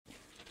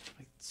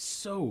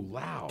so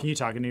loud. Can you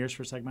talk into yours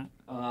for a segment?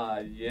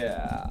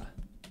 Yeah.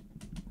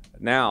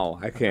 Now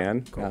I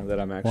can. Cool. Now that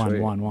I'm actually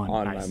One.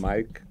 on Nice. my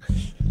mic.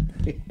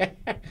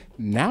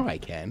 Now I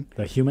can.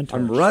 The human touch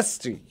I'm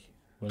rusty.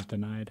 was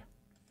denied.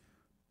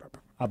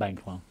 A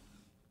bank loan.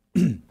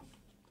 Let's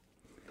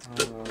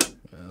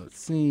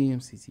see.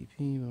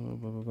 MCTP. Blah,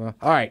 blah, blah, blah.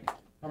 All right.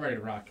 I'm ready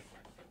to rock.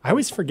 I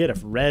always forget if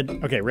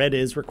Red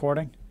is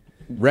recording.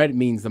 Red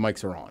means the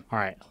mics are on. All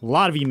right. A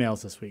lot of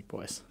emails this week,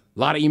 boys. A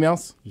lot of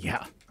emails?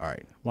 Yeah. All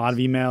right. A lot of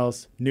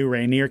emails. New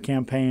Rainier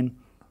campaign.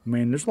 I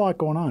mean, there's a lot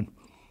going on.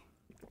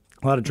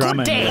 A lot of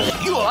drama. Good day.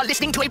 You are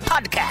listening to a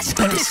podcast.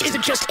 But this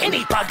isn't just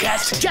any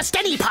podcast. Just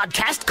any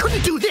podcast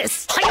couldn't do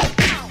this.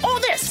 Or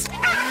this.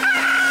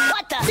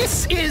 What the?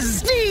 This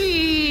is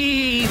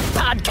the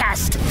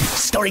podcast.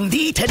 Starring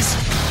the Ted.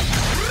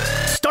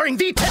 Starring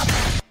the Ted.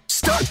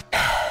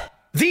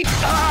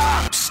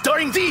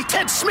 Starring the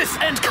Ted Smith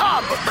and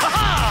Cobb.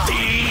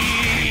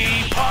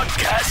 The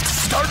podcast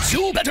starts.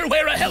 You better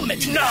wear a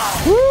helmet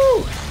now.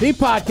 Woo! The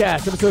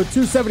podcast, episode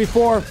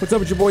 274. What's up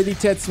with your boy, the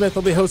Ted Smith?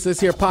 I'll be hosting this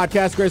here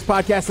podcast, greatest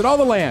podcast in all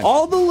the land.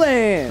 All the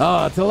land.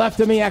 To the left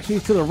of me, actually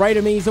to the right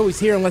of me. He's always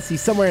here unless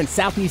he's somewhere in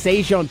Southeast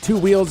Asia on two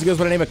wheels. He goes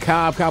by the name of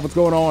Cobb. Cobb, what's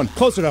going on?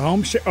 Closer to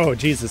home. Oh,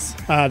 Jesus.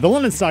 The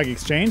London Stock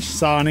Exchange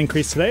saw an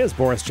increase today as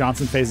Boris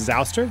Johnson faces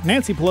ouster.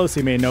 Nancy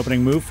Pelosi made an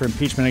opening move for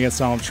impeachment against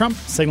Donald Trump,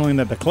 signaling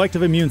that the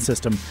collective immune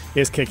system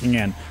is kicking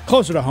in.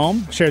 Closer to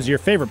home, shares your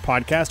favorite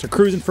podcast are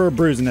cruising for a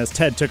bruising as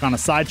Ted took on a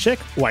side chick,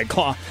 White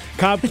Claw.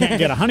 Cobb can't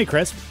get a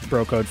Honeycrisp,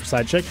 bro code for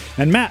side chick,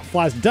 and Matt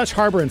flies to Dutch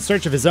Harbor in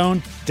search of his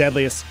own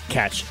deadliest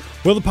catch.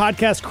 Will the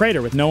podcast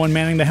crater with no one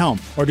manning the helm,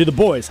 or do the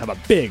boys have a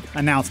big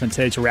announcement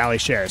today to rally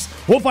shares?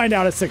 We'll find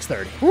out at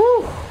 6:30.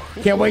 Woo!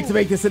 Can't wait to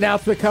make this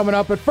announcement coming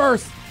up. But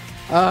first,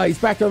 he's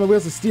back there on the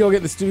wheels of steel,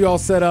 getting the studio all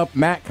set up.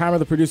 Matt Keimer,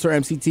 the producer,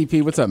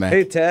 MCTP. What's up, Matt?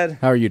 Hey, Ted.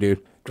 How are you,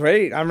 dude?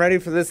 Great. I'm ready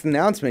for this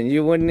announcement.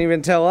 You wouldn't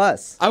even tell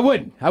us. I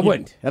wouldn't.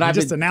 And I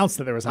just announced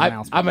that there was an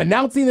announcement. I'm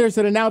announcing there's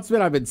an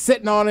announcement. I've been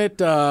sitting on it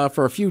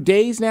for a few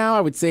days now. I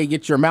would say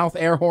get your mouth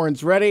air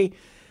horns ready.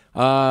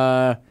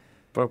 Wait.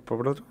 Do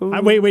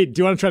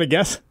you want to try to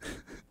guess?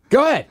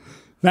 Go ahead.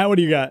 Matt, what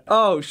do you got?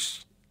 Oh,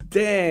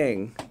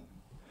 dang.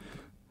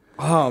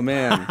 Oh,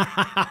 man.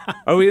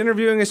 Are we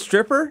interviewing a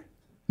stripper?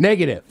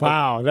 Negative.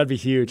 Wow, that'd be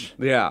huge.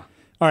 Yeah.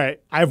 All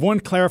right, I have one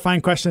clarifying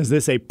question. Is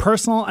this a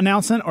personal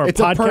announcement or It's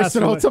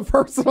podcast? It's a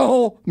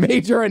personal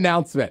major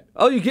announcement.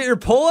 Oh, you get your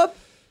pull-up?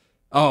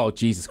 Oh,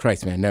 Jesus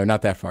Christ, man. No,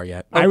 not that far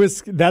yet.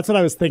 That's what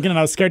I was thinking, and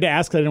I was scared to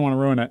ask because I didn't want to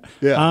ruin it.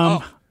 Yeah.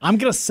 I'm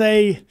going to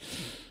say,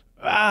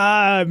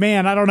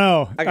 man, I don't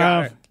know. I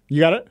got it. You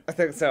got it? I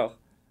think so.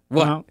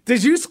 What?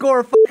 Did you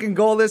score a fucking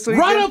goal this week?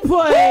 Run a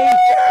play,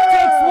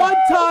 takes one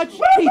touch,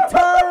 he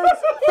turns,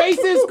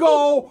 faces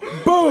goal,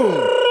 boom.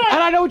 And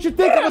I know what you're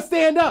thinking. I'm going to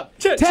stand up.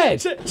 Ted,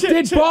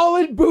 did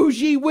Ballin'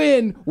 Bougie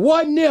win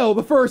 1-0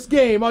 the first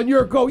game on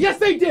your goal? Yes,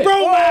 they did.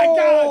 Oh, my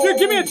God. Dude,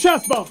 give me a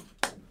chest bump.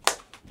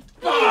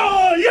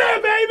 Oh,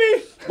 yeah,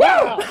 baby.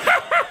 Wow.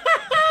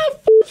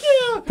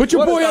 Yeah. Put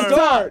your boy up top.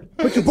 start.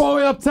 Put your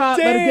boy up top.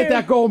 Let him get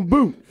that goal and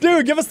boom.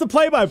 Dude, give us the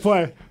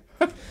play-by-play.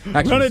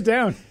 Actually, Run it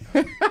down.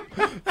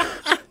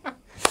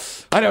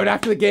 I know, and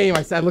after the game,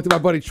 I looked at my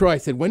buddy Troy. I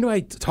said, when do I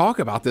talk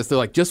about this? They're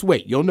like, just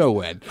wait. You'll know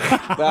when.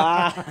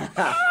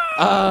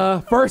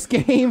 First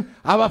game,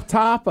 I'm up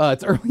top.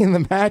 It's early in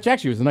the match.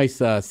 Actually, it was a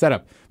nice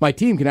setup. My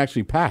team can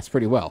actually pass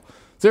pretty well.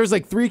 So there's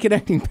like 3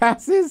 connecting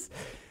passes.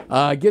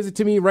 Gives it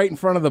to me right in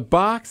front of the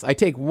box. I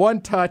take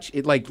one touch.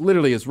 It like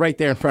literally is right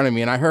there in front of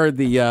me. And I heard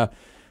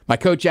my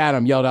coach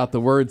Adam yelled out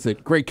the words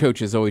that great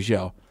coaches always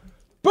yell.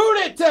 Boot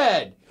it,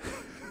 Ted!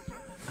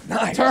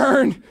 Nice.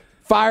 Turned,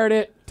 fired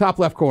it, top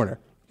left corner.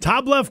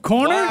 Top left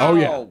corner? Wow. Oh,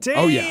 yeah. Dang.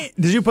 Oh, yeah.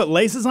 Did you put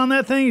laces on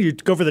that thing? Did you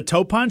go for the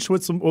toe punch?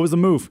 What was the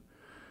move?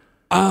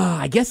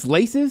 I guess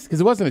laces, because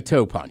it wasn't a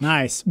toe punch.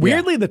 Nice.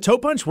 Weirdly, the toe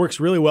punch works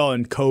really well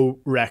in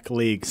co-rec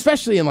leagues.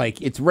 Especially in,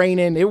 like, it's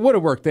raining. It would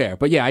have worked there.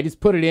 But, yeah, I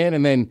just put it in,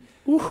 and then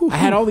I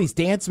had all these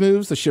dance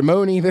moves, the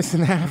shimoni, this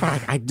and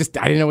that. I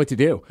didn't know what to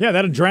do. Yeah,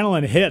 that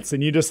adrenaline hits,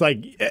 and you just,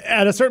 like,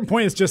 at a certain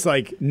point, it's just,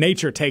 like,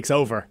 nature takes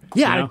over.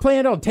 Yeah, you know? I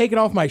planned on taking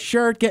off my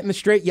shirt, getting the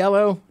straight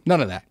yellow.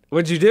 None of that.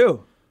 What'd you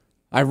do?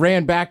 I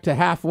ran back to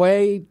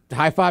halfway,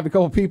 high-fived a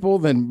couple people.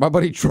 Then my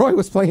buddy Troy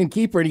was playing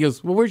keeper, and he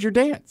goes, well, where's your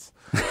dance?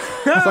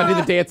 So I did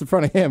the dance in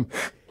front of him.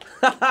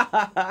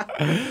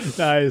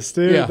 Nice,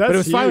 dude. Yeah, That's but it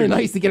was finally huge.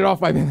 nice to get it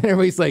off my man.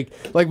 Everybody's like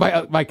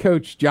my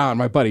coach John,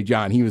 my buddy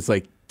John, he was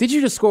like, did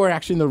you just score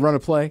actually in the run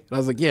of play? And I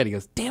was like, yeah. And he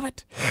goes, damn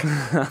it.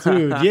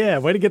 Dude, yeah,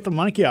 way to get the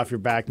monkey off your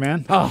back,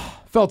 man.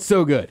 Oh, felt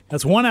so good.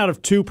 That's 1 out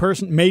of 2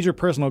 major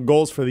personal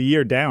goals for the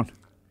year down.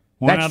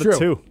 1 That's out true. of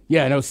 2.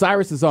 Yeah, no,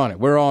 Cyrus is on it.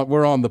 We're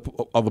on the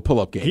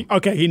pull-up game.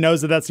 He knows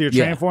that that's what you're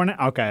training Yeah. for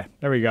now? Okay,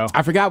 there we go.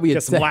 I forgot we had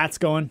Get some lats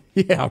going.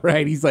 Yeah,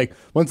 right. He's like,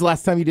 when's the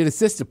last time you did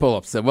assisted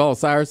pull-ups? I said, well,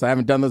 Cyrus, I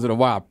haven't done those in a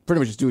while. Pretty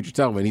much just do what you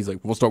tell me. And he's like,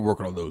 we'll start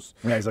working on those.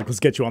 Yeah, he's like, let's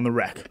get you on the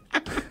rec.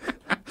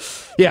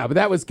 Yeah, but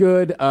that was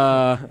good.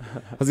 I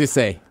was going to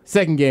say,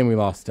 second game we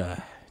lost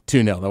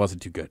 2-0. That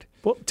wasn't too good.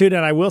 Well, dude,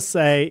 and I will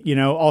say,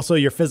 also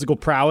your physical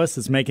prowess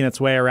is making its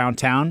way around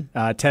town.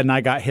 Ted and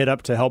I got hit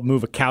up to help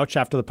move a couch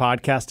after the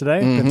podcast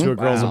today into a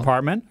girl's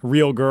apartment. A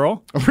real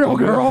girl.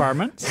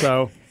 Apartment.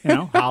 So,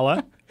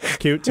 holla.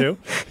 Cute, too.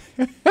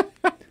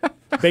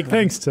 Big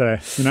things today,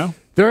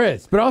 There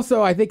is. But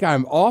also, I think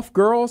I'm off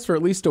girls for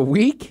at least a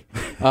week.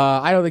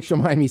 I don't think she'll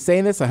mind me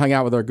saying this. I hung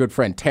out with our good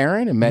friend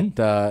Taryn and met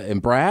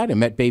and Brad and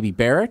met baby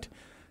Barrett.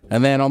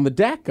 And then on the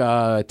deck,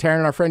 Taryn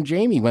and our friend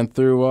Jamie went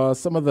through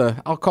some of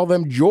the, I'll call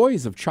them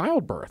joys of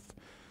childbirth.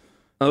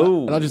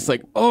 Oh. And I'm just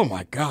like, oh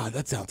my God,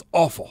 that sounds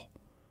awful.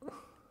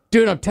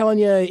 Dude, I'm telling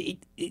you,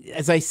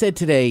 as I said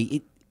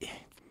today,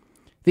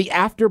 the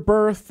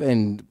afterbirth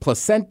and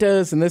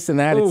placentas and this and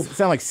that, it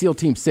sounded like SEAL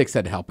Team 6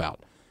 had to help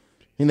out.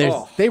 And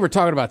they were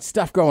talking about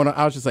stuff going on.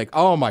 I was just like,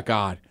 oh my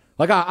God.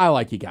 Like, I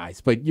like you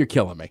guys, but you're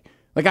killing me.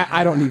 Like,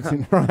 I don't need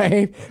to,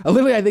 right?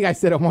 Literally, I think I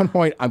said at one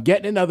point, I'm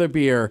getting another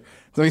beer.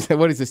 So he said,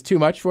 what is this, too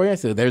much for you? I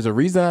said, there's a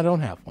reason I don't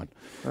have one.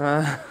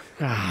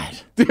 God.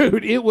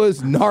 Dude, it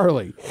was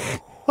gnarly.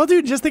 Well,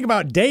 dude, just think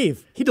about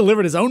Dave. He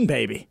delivered his own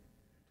baby.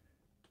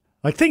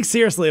 Like, think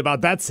seriously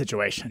about that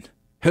situation.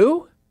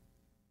 Who?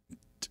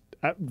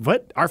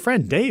 What? Our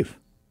friend Dave.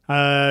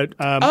 I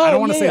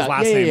don't want to say his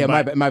last name. Yeah,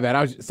 but my bad.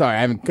 I was sorry.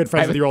 I haven't. Good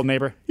friends with your old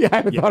neighbor. Yeah, I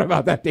haven't thought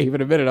about that, Dave,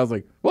 in a minute. I was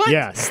like, what?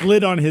 Yeah,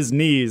 slid on his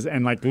knees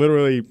and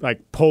literally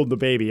pulled the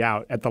baby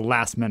out at the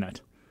last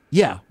minute.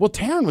 Yeah. Well,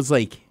 Taryn was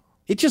like,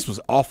 it just was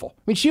awful.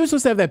 I mean, she was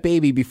supposed to have that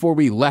baby before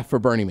we left for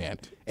Burning Man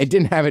and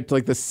didn't have it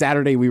the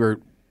Saturday we were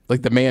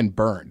the man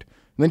burned.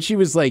 And then she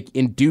was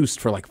induced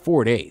for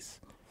 4 days.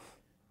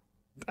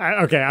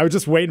 Okay, I was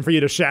just waiting for you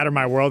to shatter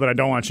my world, and I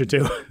don't want you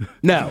to.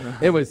 No,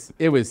 it was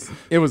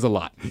a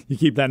lot. You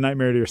keep that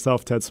nightmare to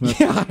yourself, Ted Smith.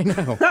 Yeah, I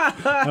know.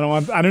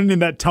 I don't need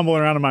that tumbling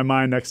around in my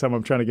mind next time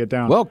I'm trying to get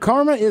down. Well,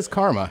 karma is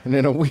karma, and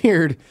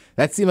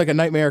that seemed like a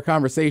nightmare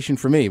conversation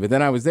for me. But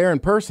then I was there in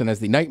person as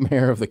the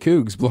nightmare of the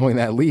Cougs blowing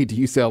that lead to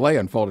UCLA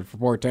unfolded for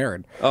poor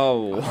Taryn.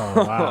 Oh,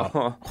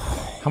 wow.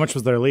 How much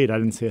was their lead? I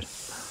didn't see it.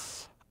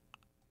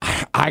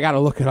 I got to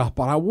look it up,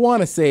 but I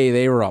want to say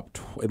they were up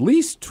at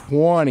least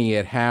 20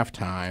 at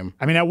halftime.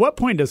 I mean, at what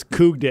point does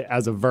cooged it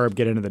as a verb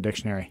get into the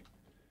dictionary?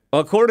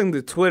 well, according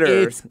to Twitter,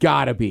 It's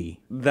got to be.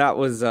 that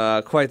was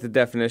quite the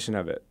definition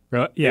of it.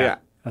 Really? Yeah.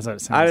 That's what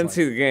it sounds I didn't like.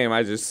 see the game.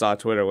 I just saw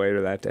Twitter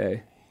later that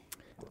day.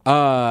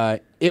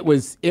 It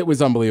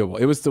was unbelievable.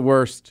 It was the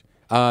worst.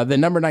 The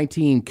number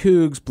 19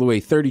 Cougs blew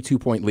a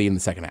 32-point lead in the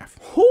second half.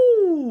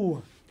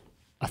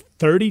 A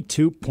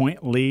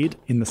 32-point lead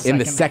in the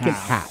second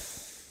half.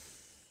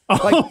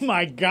 Oh,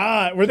 my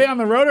God. Were they on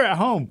the road or at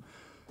home?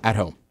 At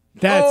home.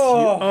 That's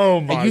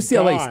oh my And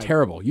UCLA God. is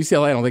terrible.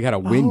 UCLA, I don't think had a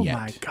win yet. Oh,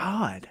 my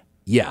God.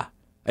 Yeah.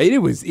 It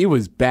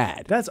was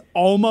bad. That's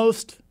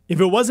almost, if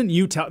it wasn't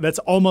you, that's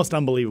almost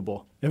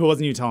unbelievable. If it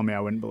wasn't you telling me, I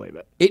wouldn't believe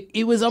it.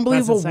 It was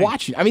unbelievable insane.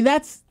 watching. I mean,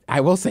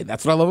 I will say,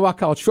 that's what I love about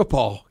college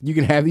football. You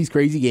can have these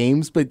crazy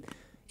games, but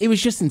it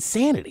was just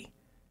insanity.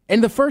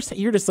 And the first,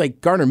 you're just like,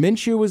 Gardner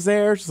Minshew was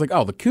there. It's just like,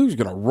 oh, the Cougs are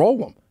going to roll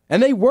them.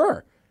 And they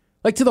were.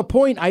 To the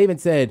point, I even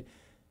said,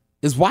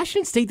 is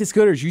Washington State this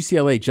good or is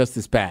UCLA just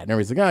this bad? And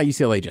everybody's like, oh,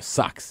 UCLA just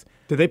sucks.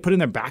 Did they put in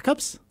their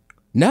backups?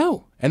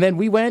 No. And then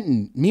we went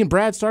and me and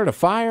Brad started a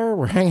fire.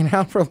 We're hanging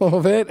out for a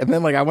little bit. And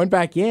then I went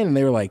back in and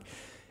they were like,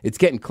 it's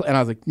getting and I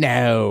was like,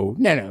 no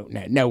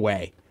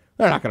way.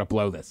 They're not going to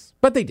blow this.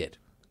 But they did.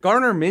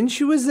 Gardner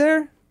Minshew was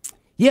there?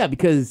 Yeah,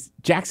 because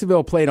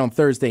Jacksonville played on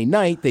Thursday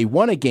night. They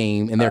won a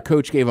game and their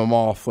coach gave them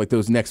off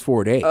those next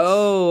 4 days.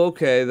 Oh,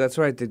 okay. That's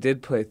right. They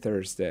did play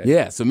Thursday.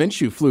 Yeah, so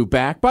Minshew flew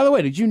back. By the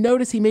way, did you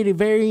notice he made a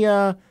very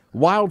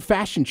wild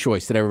fashion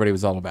choice that everybody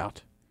was all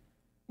about?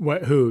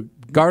 What? Who?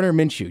 Gardner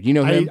Minshew. Do you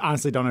know him? I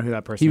honestly don't know who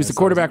that person is. He was the so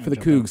quarterback for the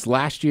Cougs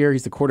last year.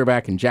 He's the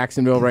quarterback in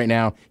Jacksonville right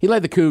now. He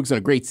led the Cougs on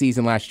a great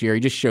season last year. He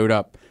just showed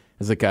up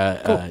as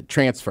a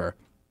transfer.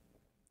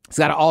 He's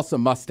got an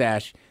awesome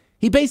mustache.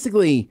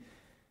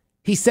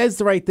 He says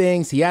the right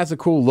things. He has a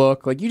cool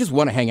look. You just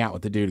want to hang out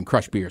with the dude and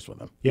crush beers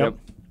with him. Yep.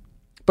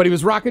 But he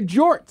was rocking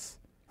jorts.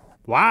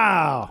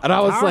 Wow. And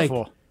I was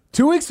Powerful.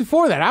 2 weeks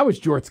before that, I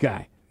was jorts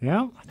guy.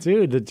 Yeah,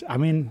 dude.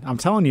 I'm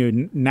telling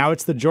you, now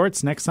it's the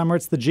jorts. Next summer,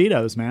 it's the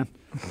Cheetos, man.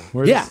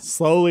 We're just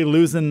slowly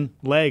losing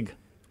leg.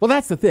 Well,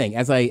 that's the thing.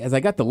 As I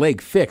got the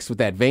leg fixed with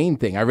that vein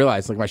thing, I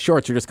realized my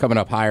shorts are just coming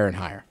up higher and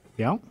higher.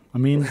 Yeah. I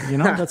mean,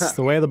 that's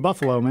the way of the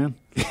buffalo, man.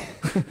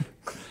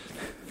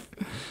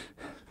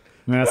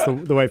 That's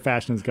the way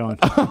fashion is going.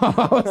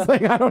 I was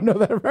like, I don't know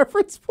that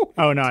reference for.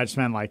 Oh, no, I just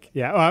meant I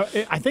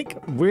think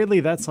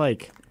weirdly that's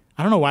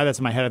I don't know why that's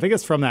in my head. I think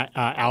it's from that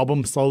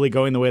album Slowly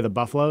Going the Way of the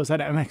Buffalo. Is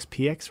that an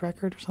MXPX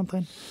record or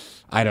something?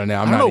 I don't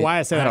know. I don't know why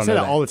I say that. I say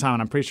that all the time,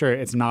 and I'm pretty sure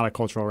it's not a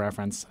cultural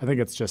reference. I think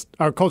it's just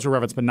a cultural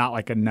reference, but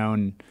not a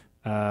known,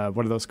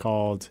 what are those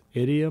called?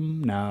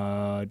 Idiom?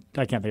 No,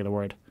 I can't think of the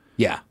word.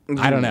 Yeah,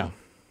 I don't know.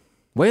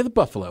 Way of the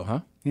Buffalo,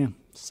 huh? Yeah,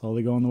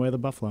 slowly going the way of the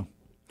buffalo.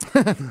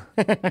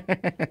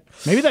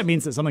 Maybe that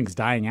means that something's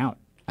dying out.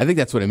 I think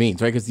that's what it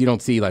means, right? Because you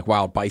don't see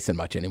wild bison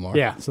much anymore.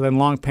 Yeah, so then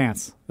long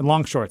pants and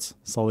long shorts,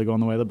 slowly going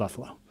the way of the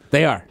buffalo.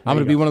 They are. I'm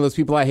going to be one of those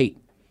people I hate.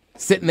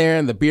 sitting there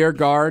in the beer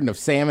garden of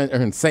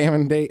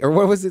Salmon Day, or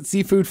what was it,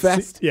 Seafood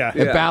Fest? Yeah. At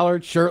Yeah.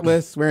 Ballard,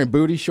 shirtless, wearing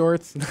booty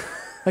shorts.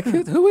 Like,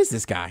 who is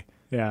this guy?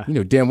 Yeah. You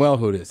know damn well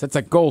who it is. That's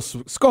like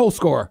skull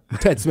scorer,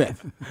 Ted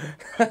Smith.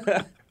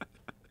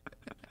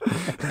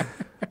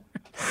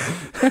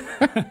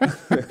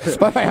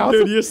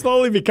 Dude, you're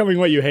slowly becoming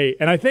what you hate.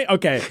 And I think,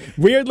 okay,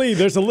 weirdly,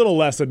 there's a little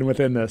lesson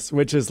within this,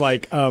 which is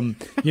like, one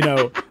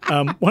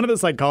of the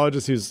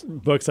psychologists whose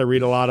books I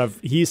read a lot of,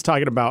 he's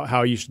talking about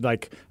how you should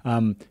like,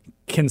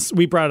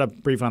 we brought it up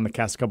briefly on the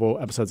cast a couple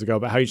episodes ago,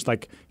 but how you should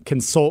like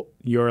consult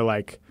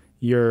the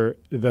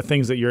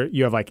things that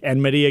you have like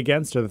enmity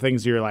against, or the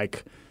things you're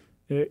like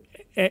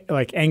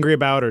angry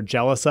about or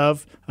jealous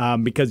of,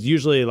 because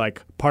usually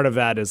like part of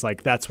that is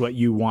like that's what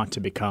you want to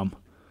become.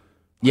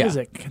 Yeah. What is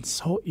it?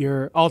 Consult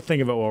your. I'll think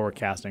of it while we're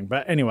casting.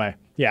 But anyway,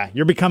 yeah,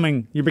 you're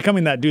becoming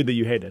that dude that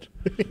you hated.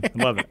 I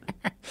love it.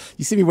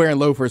 You see me wearing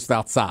loafers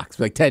without socks.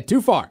 Like, Ted,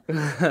 too far.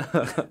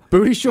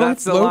 Booty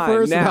shorts, That's the line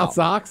loafers now. without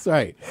socks.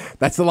 Right.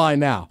 That's the line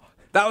now.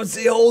 That was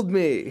the old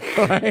me.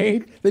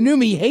 Right? The new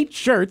me hates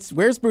shirts,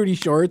 wears booty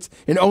shorts,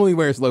 and only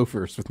wears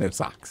loafers with no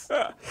socks.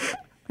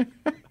 It's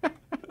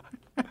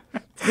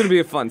gonna be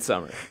a fun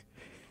summer.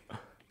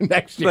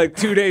 Next year. Like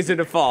 2 days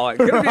into fall. It's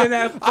gonna be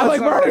a fun I'm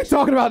like, we're summer. already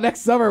talking about next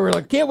summer. We're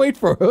like, can't wait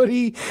for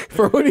hoodie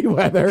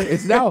weather.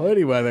 It's now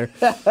hoodie weather.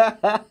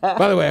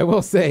 By the way, I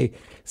will say,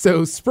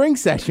 so spring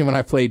session when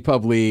I played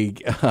Pub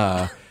League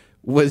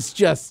was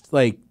just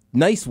like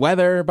nice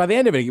weather. By the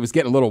end of it was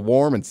getting a little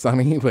warm and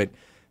sunny, but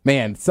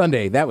man,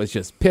 Sunday, that was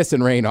just piss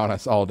and rain on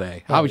us all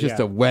day. I was just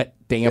yeah. a wet,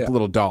 damp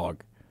little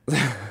dog.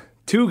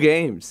 2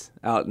 games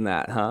out in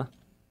that, huh?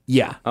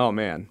 Yeah. Oh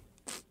man.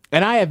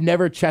 And I have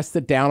never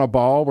chested down a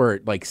ball where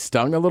it like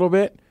stung a little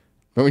bit.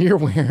 But when you're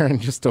wearing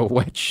just a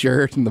wet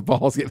shirt and the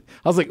balls I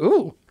was like,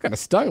 ooh, kind of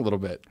stung a little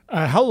bit.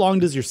 How long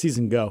does your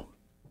season go?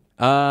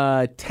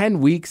 10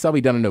 weeks. I'll be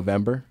done in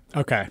November.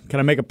 Okay. Can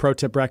I make a pro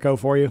tip reco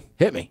for you?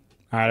 Hit me.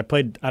 All right. I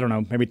played, I don't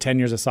know, maybe 10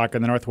 years of soccer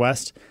in the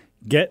Northwest.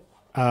 Get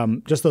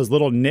just those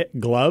little knit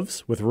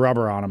gloves with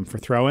rubber on them for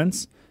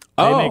throw-ins.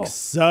 They Oh. make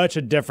such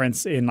a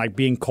difference in like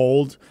being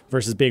cold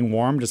versus being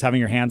warm, just having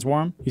your hands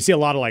warm. You see a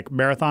lot of like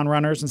marathon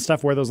runners and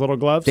stuff wear those little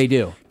gloves. They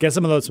do. Get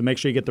some of those, so make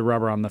sure you get the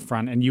rubber on the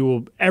front, and you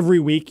will, every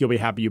week you'll be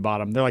happy you bought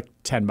them. They're like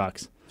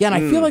 $10. Yeah, and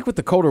I feel like with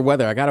the colder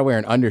weather, I got to wear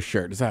an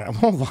undershirt. I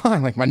won't lie,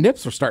 like my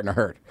nips are starting to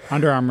hurt.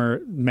 Under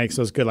Armour makes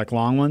those good like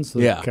long ones.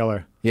 Those are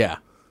killer. Yeah.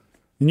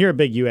 And you're a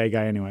big UA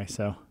guy anyway,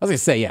 so. I was going to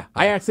say, yeah.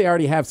 I actually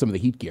already have some of the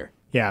heat gear.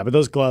 Yeah, but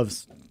those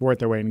gloves worth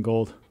their weight in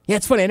gold. Yeah,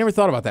 it's funny. I never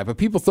thought about that, but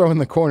people throwing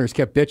the corners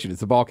kept bitching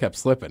as the ball kept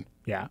slipping.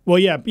 Yeah. Well,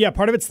 yeah.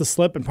 Part of it's the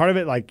slip, and part of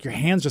it, like, your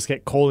hands just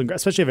get cold, and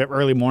especially if you have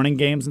early morning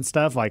games and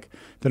stuff. Like,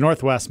 the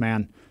Northwest,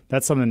 man,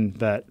 that's something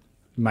that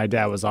my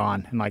dad was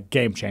on, and, like,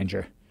 game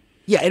changer.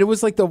 Yeah, and it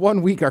was like the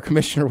 1 week our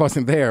commissioner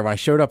wasn't there. When I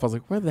showed up, I was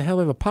like, where the hell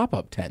are the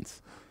pop-up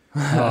tents?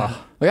 Like,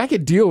 I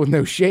could deal with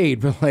no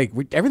shade, but, like,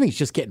 everything's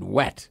just getting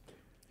wet.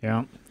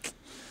 Yeah.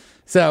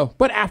 So,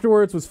 but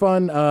afterwards was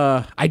fun.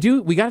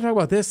 We got to talk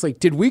about this. Like,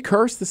 did we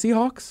curse the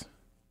Seahawks?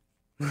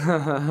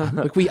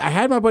 Like I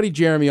had my buddy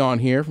Jeremy on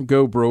here from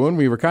Go Bruin.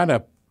 We were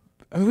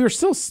we were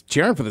still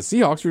cheering for the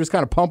Seahawks. We were just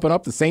kind of pumping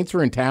up. The Saints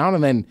were in town,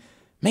 and then,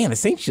 man, the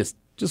Saints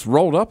just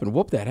rolled up and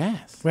whooped that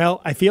ass. Well,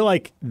 I feel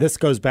like this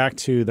goes back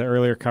to the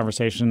earlier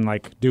conversation,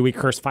 like, do we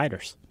curse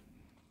fighters?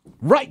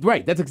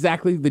 Right. That's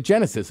exactly the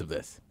genesis of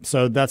this.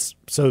 So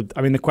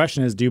the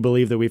question is, do you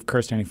believe that we've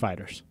cursed any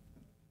fighters?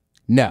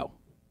 No.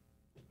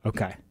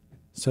 Okay.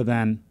 So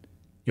then,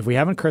 if we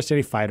haven't cursed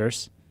any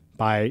fighters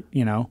by,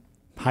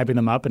 hyping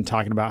them up and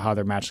talking about how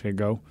their match is going to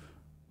go,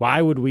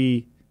 why would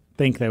we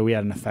think that we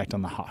had an effect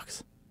on the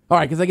Hawks? All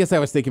right, because I guess I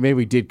was thinking maybe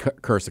we did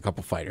curse a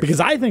couple fighters.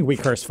 Because I think we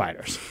curse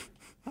fighters.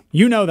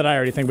 You know that I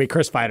already think we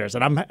curse fighters,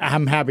 and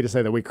I'm happy to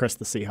say that we cursed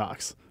the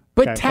Seahawks.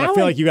 But I Talon,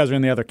 feel like you guys are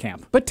in the other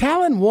camp. But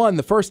Talon won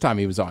the first time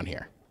he was on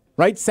here,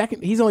 right?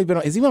 Second, has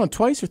he been on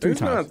twice or three He's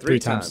been on times? three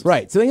times.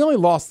 Right, so they only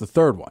lost the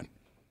third one.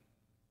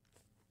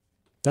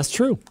 That's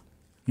true.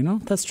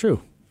 That's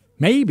true.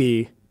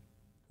 Maybe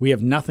we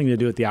have nothing to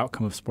do with the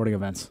outcome of sporting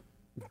events.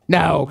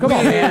 No, come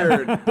on,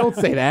 man. Don't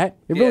say that.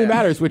 It really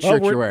matters which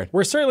shirt you're wearing.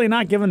 We're certainly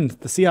not giving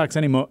the Seahawks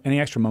any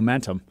extra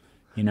momentum,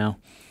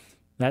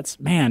 That's,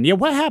 man, yeah,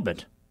 what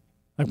happened?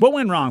 Like, what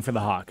went wrong for the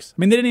Hawks? I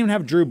mean, they didn't even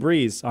have Drew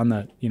Brees on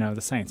the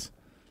Saints.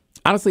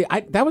 Honestly,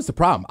 that was the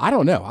problem. I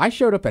don't know. I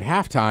showed up at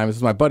halftime. This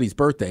was my buddy's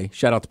birthday.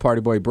 Shout out to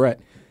Party Boy Brett.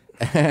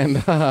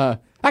 And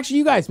actually,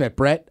 you guys met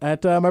Brett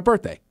at my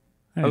birthday.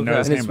 I didn't know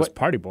his And name was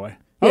Party Boy.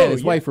 Yeah,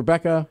 his wife,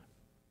 Rebecca.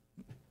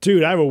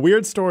 Dude, I have a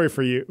weird story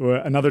for you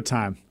another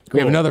time. We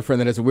have another friend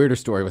that has a weirder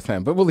story with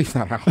him, but we'll leave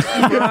that out.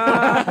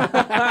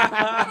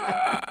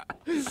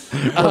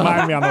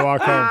 Remind me on the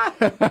walk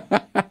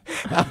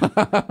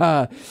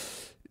home.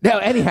 No,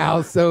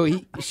 anyhow, so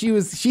she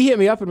hit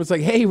me up and was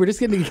like, hey, we're just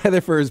getting together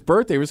for his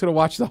birthday. We're just going to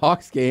watch the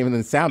Hawks game and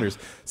then Sounders.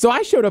 So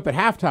I showed up at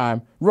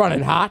halftime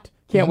running hot.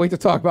 Can't wait to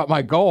talk about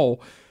my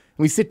goal. And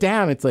we sit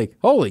down. It's like,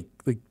 holy,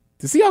 like,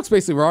 the Seahawks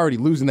basically were already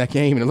losing that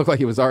game, and it looked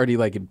like it was already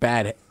like in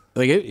bad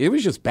Like it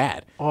was just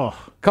bad. Oh,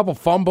 A couple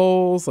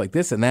fumbles, like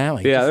this and that.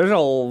 Like Yeah, just- there's a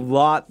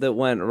lot that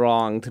went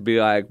wrong to be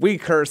like, we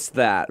cursed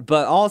that.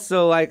 But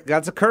also, like,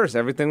 that's a curse.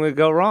 Everything would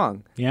go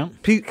wrong. yeah.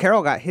 Pete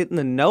Carroll got hit in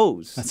the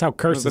nose. That's how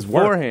curses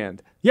work.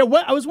 beforehand. Yeah,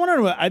 what I was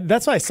wondering.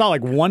 That's why I saw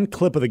like one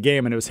clip of the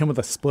game, and it was him with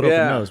a split open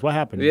nose. What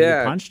happened? Did he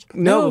get punched?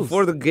 No, Nose.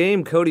 before the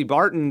game, Cody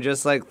Barton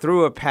just like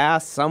threw a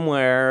pass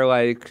somewhere,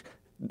 like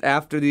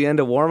after the end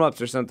of warmups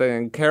or something,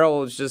 and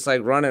Carroll was just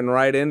like running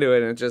right into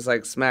it, and it just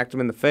like smacked him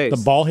in the face.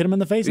 The ball hit him in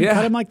the face and Yeah.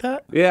 cut him like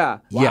that. Yeah.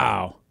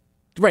 Wow.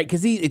 Right,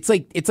 because it's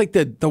like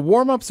the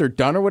warm ups are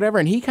done or whatever,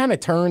 and he kind of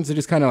turns to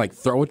just kind of like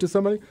throw it to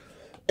somebody.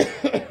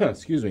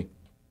 Excuse me.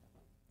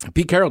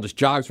 Pete Carroll just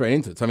jogs right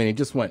into it. So I mean, he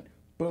just went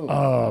boom.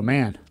 Oh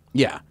man.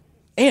 Yeah.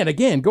 And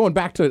again, going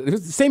back to it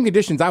was the same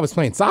conditions I was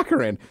playing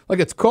soccer in. Like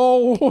it's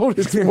cold,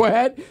 it's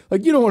wet.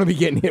 Like you don't want to be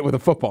getting hit with a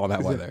football in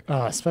that weather.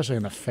 Oh, especially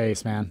in the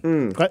face,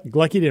 man.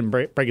 Lucky he didn't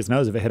break his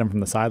nose if it hit him from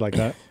the side like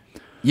that.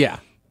 Yeah.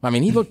 I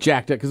mean, he looked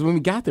jacked up because when we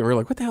got there, we were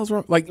like, what the hell's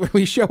wrong? Like, when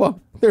we show up,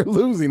 they're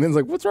losing. Then it's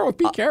like, what's wrong with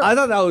Pete Carroll? I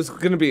thought that was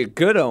going to be a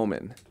good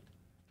omen.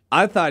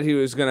 I thought he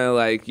was going to,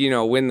 like,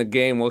 win the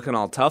game looking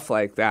all tough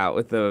like that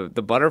with the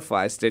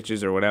butterfly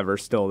stitches or whatever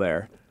still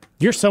there.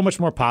 You're so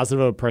much more positive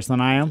of a person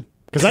than I am.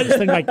 Because I just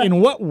think, like,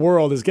 in what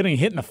world is getting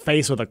hit in the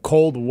face with a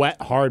cold,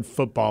 wet, hard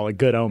football a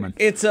good omen?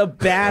 It's a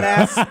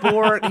badass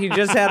sport. He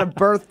just had a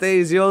birthday.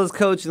 He's the oldest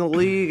coach in the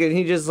league, and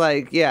he just,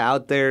 like,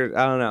 out there,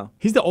 I don't know.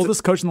 He's the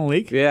oldest coach in the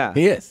league? Yeah.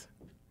 He is.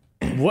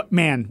 What,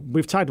 man,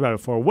 we've talked about it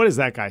before. What is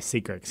that guy's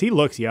secret? Because he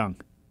looks young.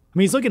 I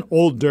mean, he's looking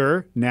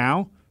older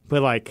now,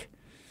 but, like...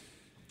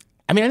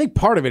 I mean, I think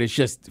part of it is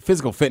just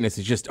physical fitness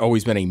has just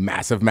always been a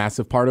massive,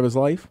 massive part of his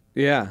life.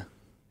 Yeah.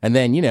 And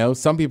then,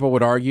 some people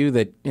would argue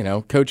that,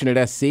 coaching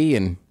at SC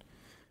and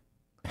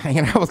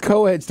hanging out with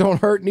co-eds don't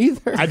hurt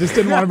neither. I just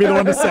didn't want to be the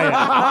one to say it.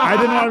 I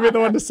didn't want to be the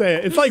one to say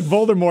it. It's like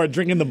Voldemort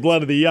drinking the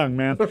blood of the young,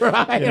 man.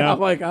 Right. You know? I'm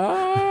like,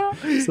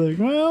 It's like,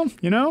 well,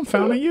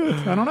 fountain of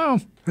youth. I don't know.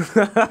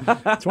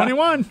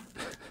 21.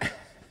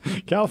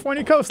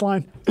 California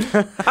coastline.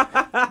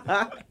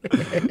 I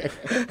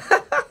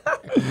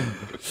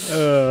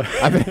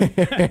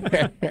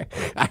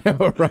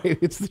know, right?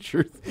 It's the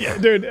truth. Yeah,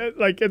 dude,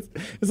 like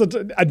it's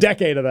a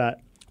decade of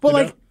that. Well, you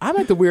know? like, I'm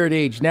at the weird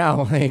age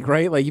now, like,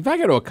 right? Like, if I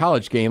go to a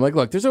college game, like,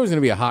 look, there's always going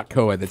to be a hot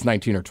co-ed that's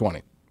 19 or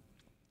 20.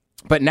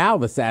 But now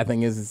the sad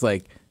thing is, it's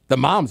like, the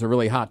moms are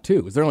really hot, too,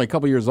 because they're only a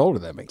couple years older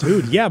than me.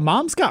 Dude, yeah,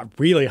 mom's got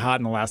really hot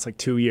in the last,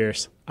 2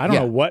 years. I don't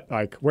Yeah.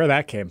 know where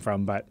that came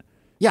from, but...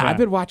 Yeah, I've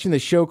been watching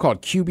this show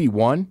called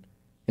QB1,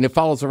 and it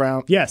follows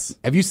around. Yes.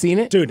 Have you seen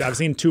it? Dude, I've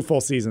seen 2 full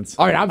seasons.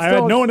 All right, I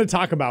had no one to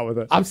talk about with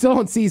it. I'm still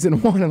on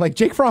season 1, and, like,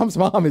 Jake Fromm's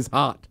mom is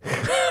hot.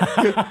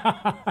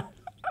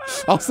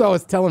 Also, I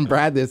was telling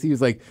Brad this. He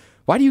was like,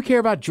 why do you care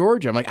about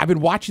Georgia? I'm like, I've been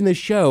watching this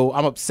show.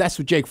 I'm obsessed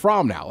with Jake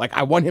Fromm now. Like,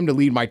 I want him to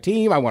lead my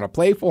team. I want to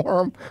play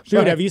for him.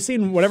 Dude, have you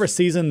seen whatever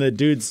season the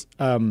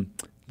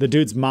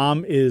dude's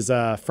mom is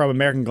from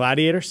American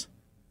Gladiators?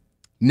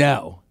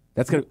 No.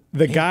 That's gonna.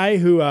 The guy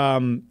who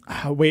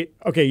wait,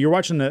 okay, you're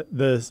watching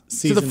the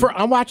season. So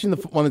I'm watching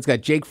the one that's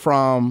got Jake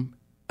Fromm,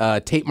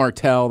 Tate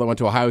Martell that went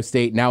to Ohio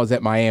State, now is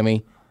at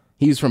Miami.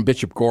 He's from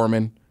Bishop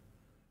Gorman.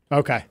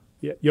 Okay,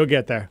 yeah, you'll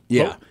get there.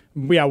 Yeah.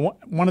 But, yeah.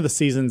 One of the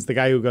seasons, the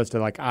guy who goes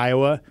to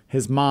Iowa,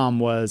 his mom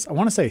was, I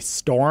want to say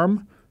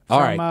Storm All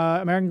from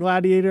right. American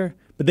Gladiator,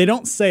 but they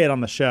don't say it on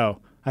the show.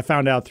 I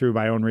found out through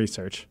my own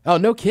research. Oh,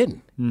 no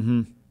kidding.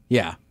 Mm-hmm.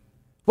 Yeah.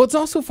 Well, it's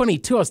also funny,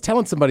 too. I was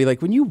telling somebody,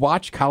 like, when you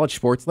watch college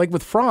sports, like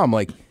with Fromm,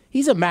 like,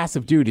 he's a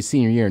massive dude his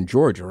senior year in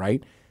Georgia,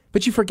 right?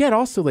 But you forget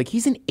also, like,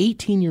 he's an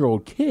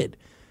 18-year-old kid.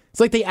 It's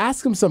like they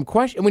ask him some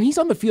question. When he's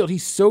on the field,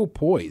 he's so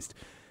poised.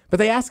 But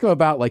they ask him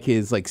about, like,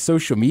 his, like,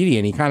 social media,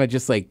 and he kind of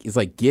just, like, is,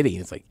 like, giddy.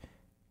 It's like,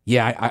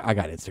 yeah, I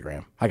got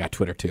Instagram. I got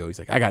Twitter, too. He's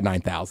like, I got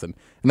 9,000.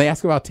 And they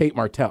ask him about Tate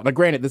Martell. Now,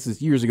 granted, this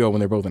is years ago when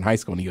they're both in high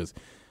school, and he goes,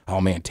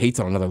 oh, man, Tate's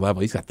on another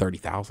level. He's got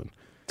 30,000.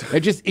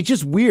 It's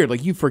just weird.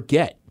 Like, you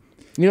forget.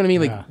 You know what I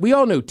mean? Like, we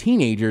all know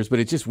teenagers, but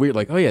it's just weird.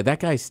 Like, oh, yeah, that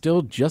guy's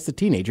still just a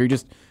teenager. He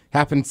just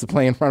happens to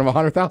play in front of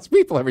 100,000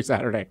 people every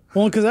Saturday.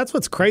 Well, because that's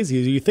what's crazy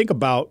is you think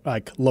about,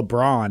 like,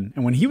 LeBron,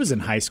 and when he was in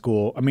high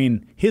school, I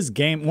mean,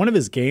 one of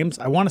his games,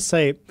 I want to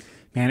say,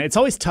 man, it's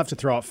always tough to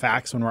throw out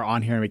facts when we're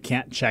on here and we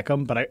can't check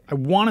them, but I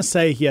want to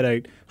say he had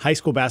a high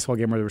school basketball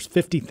game where there was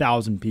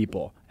 50,000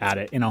 people at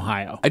it in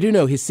Ohio. I do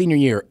know his senior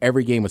year,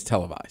 every game was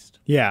televised.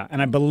 Yeah,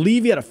 and I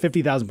believe he had a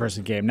 50,000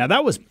 person game. Now,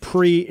 that was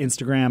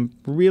pre-Instagram,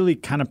 really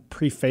kind of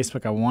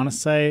pre-Facebook, I want to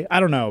say. I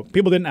don't know.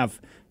 People didn't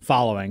have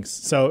followings.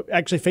 So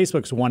actually,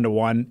 Facebook's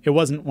one-to-one. It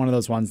wasn't one of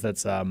those ones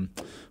that's,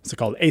 what's it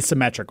called,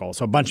 asymmetrical.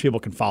 So a bunch of people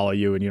can follow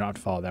you and you don't have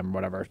to follow them or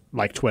whatever,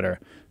 like Twitter.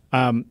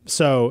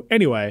 So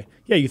anyway,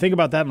 yeah, you think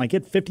about that and like he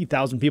had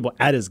 50,000 people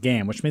at his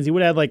game, which means he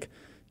would have like,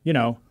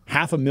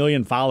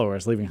 500,000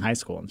 followers leaving high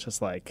school. And it's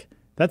just like,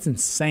 that's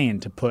insane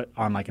to put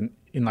on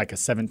in a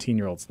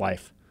 17-year-old's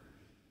life.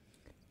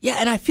 Yeah,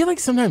 and I feel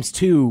like sometimes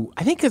too,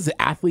 I think as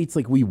athletes,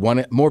 like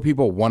more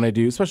people want to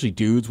do, especially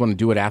dudes want to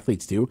do what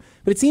athletes do.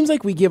 But it seems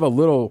like we give a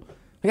little,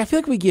 like I feel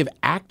like we give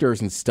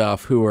actors and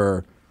stuff who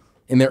are,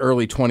 in their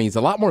early 20s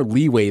a lot more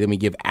leeway than we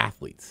give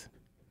athletes.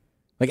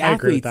 Like I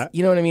agree with athletes, that.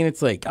 you know what I mean?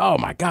 It's like, oh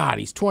my God,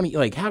 he's 20.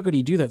 Like, how could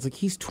he do that? It's like,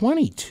 he's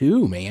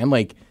 22, man.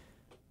 Like,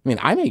 I mean,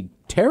 I made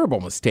terrible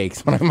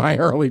mistakes when I'm in my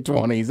early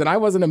 20s, and I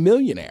wasn't a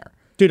millionaire.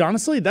 Dude,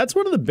 honestly, that's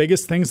one of the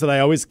biggest things that I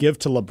always give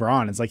to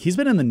LeBron. It's like he's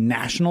been in the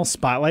national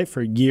spotlight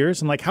for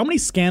years. And like, how many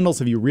scandals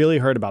have you really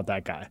heard about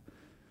that guy?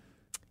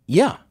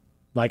 Yeah.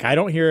 Like, I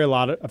don't hear a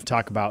lot of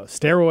talk about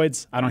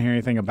steroids. I don't hear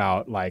anything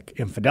about like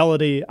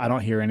infidelity. I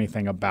don't hear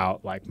anything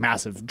about like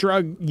massive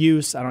drug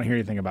use. I don't hear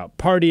anything about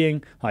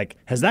partying. Like,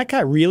 has that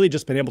guy really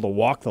just been able to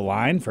walk the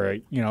line for,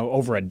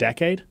 over a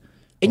decade?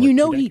 And Or you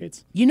know 2 he,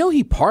 decades?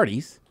 he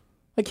parties.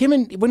 Like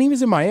when he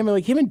was in Miami,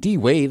 like him and D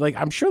Wade, like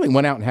I'm sure they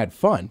went out and had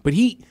fun. But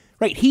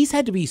he's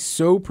had to be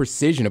so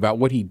precision about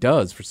what he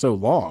does for so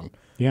long.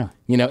 Yeah.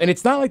 And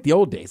it's not like the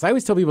old days. I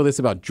always tell people this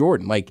about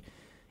Jordan. Like,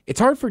 it's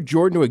hard for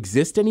Jordan to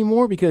exist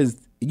anymore because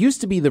it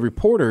used to be the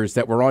reporters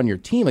that were on your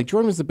team. Like,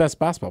 Jordan was the best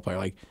basketball player.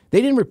 Like,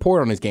 they didn't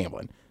report on his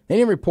gambling. They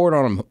didn't report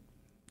on him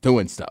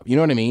doing stuff. You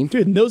know what I mean?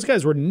 Dude, and those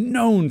guys were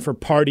known for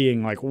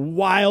partying like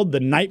wild the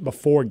night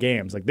before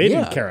games. Like, they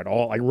didn't care at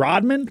all. Like,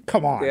 Rodman,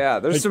 come on. Yeah,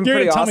 there's like, some you're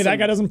pretty gonna tell me awesome- that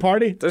guy doesn't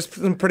party? There's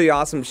some pretty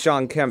awesome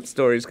Sean Kemp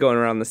stories going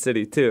around the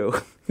city, too.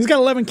 He's got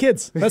 11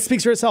 kids. That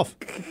speaks for itself.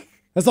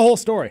 That's the whole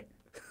story.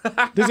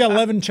 He's got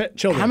 11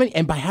 children. How many?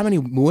 And by how many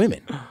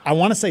women? I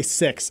want to say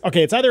 6.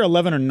 Okay, it's either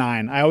 11 or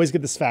 9. I always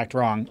get this fact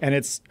wrong. And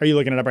are you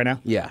looking it up right now?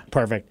 Yeah.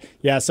 Perfect.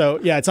 Yeah, so,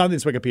 it's on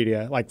this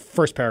Wikipedia, like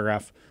first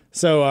paragraph.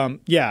 So,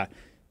 yeah.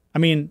 I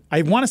mean,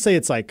 I want to say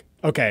it's like,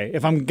 okay,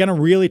 if I'm going to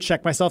really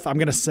check myself, I'm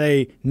going to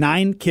say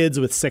 9 kids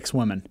with 6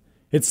 women.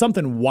 It's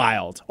something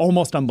wild,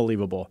 almost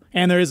unbelievable.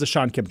 And there is a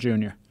Sean Kemp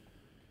Jr.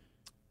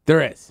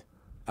 There is.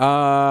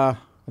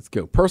 Let's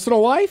go.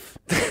 Personal life?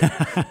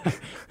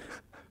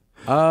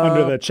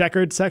 Under the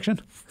checkered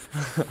section?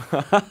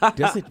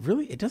 Does it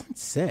really? It doesn't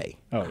say.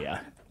 Oh,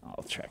 yeah.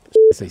 I'll check.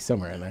 It say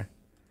somewhere in there.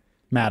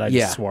 Matt, I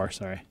Yeah. just swore.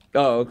 Sorry.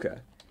 Oh, okay.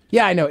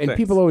 Yeah, I know. And Thanks.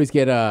 people always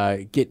get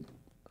I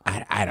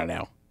don't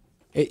know.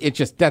 It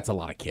just, that's a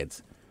lot of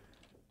kids.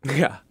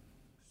 Yeah.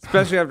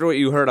 Especially after what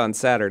you heard on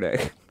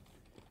Saturday.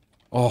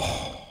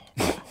 Oh,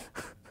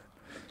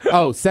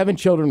 7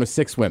 children with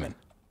 6 women.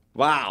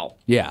 Wow.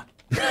 Yeah.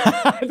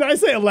 Did I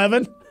say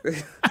 11?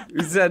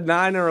 You said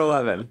 9 or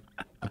 11.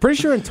 I'm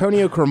pretty sure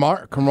Antonio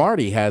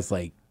Cromartie has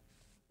like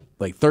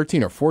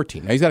 13 or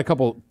 14. Now, he's got a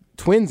couple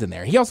twins in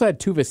there. He also had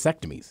 2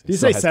 vasectomies. Did you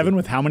say 7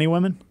 with how many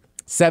women?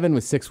 7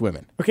 with 6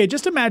 women. Okay,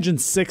 just imagine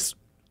 6.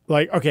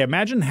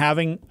 Imagine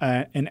having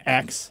an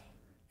ex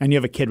and you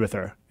have a kid with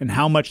her and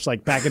how much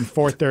like back and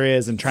forth there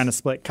is and trying to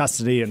split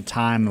custody and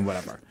time and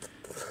whatever.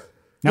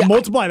 Now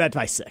multiply that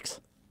by 6.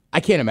 I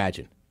can't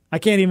imagine. I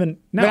can't even.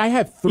 No, But I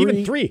have 3.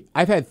 Even 3.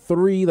 I've had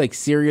 3 like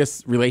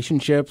serious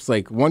relationships.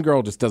 Like one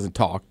girl just doesn't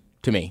talk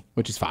to me,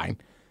 which is fine.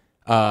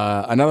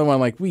 Another one,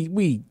 like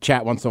we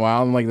chat once in a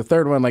while, and like the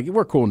third one, like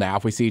we're cool now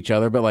if we see each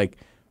other. But like,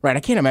 right, I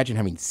can't imagine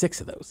having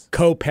 6 of those.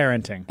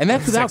 Co-parenting. And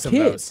that's with without 6 of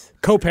kids. those.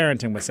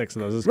 Co-parenting with 6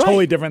 of those is Right.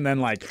 totally different than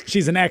like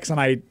she's an ex and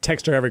I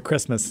text her every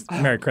Christmas,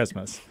 Merry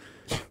Christmas.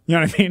 You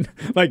know what I mean?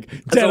 Like,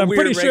 Dad, a I'm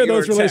weird pretty sure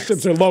those regular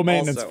relationships text are low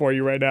maintenance also. for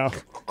you right now.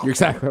 You're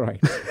exactly right.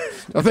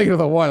 I'm thinking of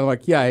the one,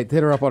 like, yeah, I hit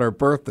her up on her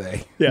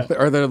birthday. Yeah.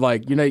 Or they're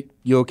like,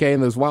 you okay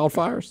in those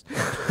wildfires?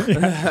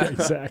 Yeah,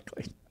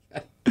 exactly.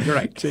 You're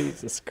right.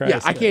 Jesus Christ. Yeah,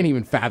 I can't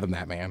even fathom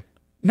that, man.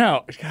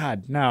 No,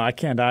 God, no, I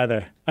can't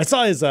either. I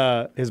saw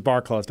his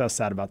bar closed. I was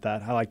sad about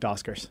that. I liked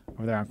Oscars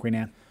over there on Queen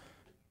Anne.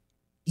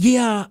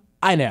 Yeah,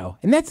 I know.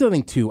 And that's the other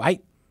thing, too. And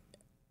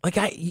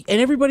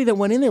everybody that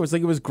went in there was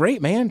like, it was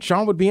great, man.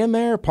 Sean would be in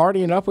there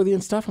partying up with you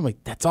and stuff. I'm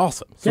like, that's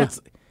awesome. So Yeah.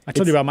 I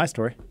told you about my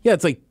story. Yeah,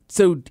 it's like,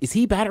 so is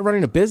he bad at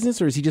running a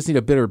business or does he just need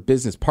a better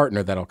business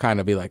partner that'll kind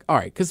of be like, all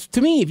right, because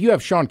to me, if you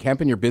have Sean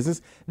Kemp in your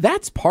business,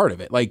 that's part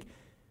of it. Like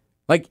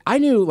I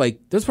knew, like,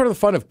 that's part of the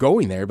fun of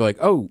going there. Be like,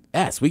 oh,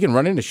 we can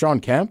run into Sean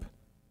Kemp.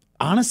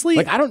 Honestly,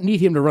 Like, I don't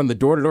need him to run the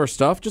door-to-door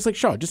stuff. Just like,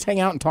 Sean, just hang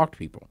out and talk to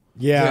people.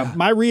 yeah,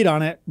 my read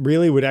on it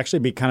really would actually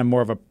be kind of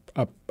more of a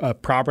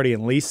property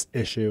and lease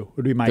issue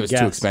would be my It was guess.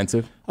 too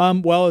expensive.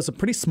 Well, it's a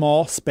pretty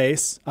small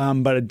space,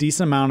 but a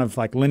decent amount of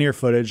like linear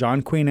footage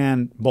on Queen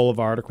Anne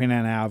Boulevard or Queen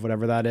Anne Ave,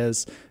 whatever that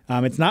is.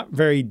 It's not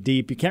very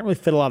deep. You can't really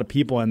fit a lot of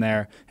people in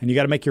there, and you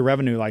got to make your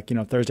revenue like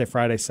Thursday,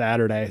 Friday,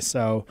 Saturday.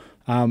 So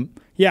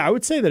yeah, I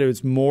would say that it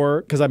was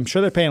more because I'm sure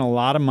they're paying a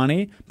lot of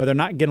money, but they're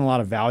not getting a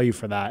lot of value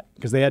for that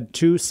because they had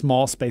 2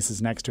 small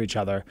spaces next to each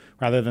other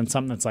rather than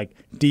something that's like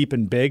deep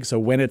and big. So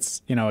when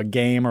it's a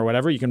game or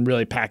whatever, you can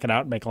really pack it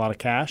out and make a lot of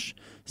cash.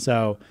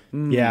 So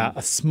yeah,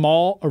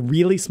 a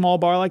really small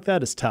bar like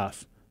that is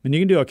tough. I mean, you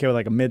can do okay with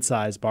like a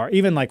mid-sized bar,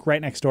 even like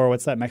right next door.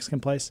 What's that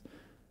Mexican place?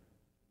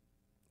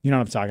 You know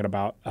what I'm talking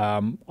about.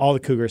 All the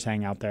Cougars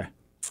hang out there.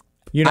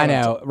 You know I what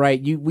I'm know,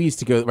 right? We used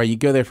to go, right? You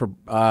go there for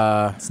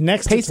It's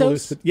next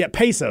Pesos? to Toulouse. Yeah,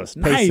 Pesos.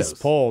 Nice Pesos.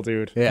 pull,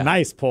 dude. Yeah.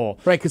 Nice pull.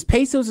 right, because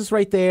Pesos is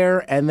right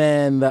there, and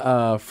then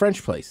the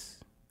French place.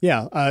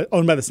 Yeah,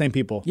 owned by the same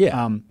people.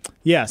 Yeah.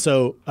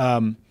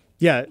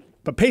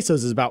 But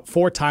Pesos is about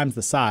 4 times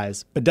the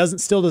size, but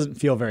still doesn't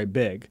feel very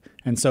big.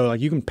 And so like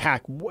you can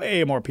pack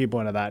way more people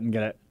into that and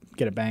get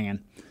get it banging,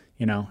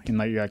 in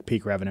like your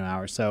peak revenue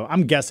hours. So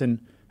I'm guessing.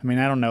 I mean,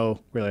 I don't know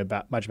really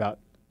much about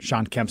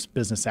Sean Kemp's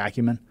business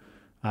acumen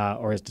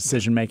or his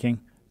decision making,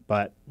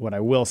 but what I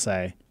will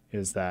say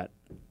is that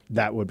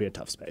would be a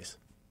tough space.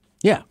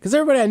 Yeah, because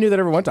everybody I knew that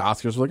ever went to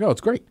Oscars was like, "Oh,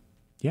 it's great."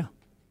 Yeah,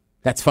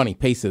 that's funny.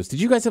 Pesos. Did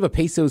you guys have a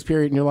pesos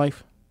period in your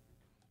life?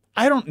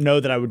 I don't know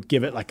that I would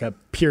give it like a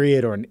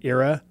period or an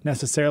era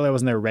necessarily. I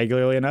wasn't there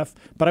regularly enough,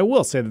 but I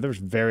will say that there was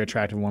very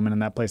attractive women in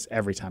that place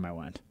every time I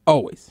went.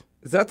 Always.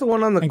 Is that the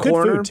one on the and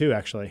corner? Good food too,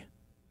 actually.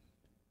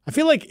 I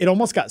feel like it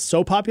almost got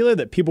so popular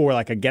that people were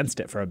like against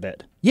it for a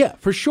bit. Yeah,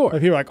 for sure.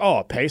 Like people were like,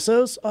 "Oh,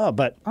 pesos." Oh,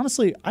 but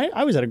honestly, I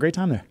always had a great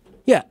time there.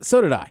 Yeah,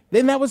 so did I.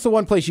 Then that was the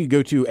one place you could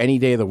go to any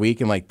day of the week,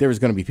 and like there was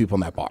going to be people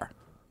in that bar.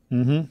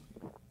 Mm-hmm.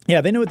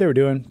 Yeah, they knew what they were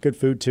doing. Good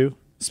food too.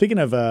 Speaking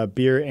of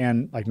beer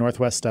and like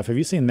Northwest stuff, have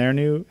you seen their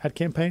new ad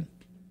campaign?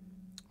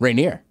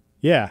 Rainier.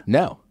 Yeah.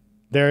 No.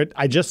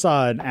 I just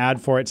saw an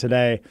ad for it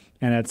today,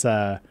 and it's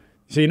so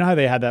you know how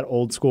they had that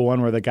old school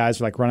one where the guys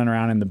were like running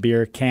around in the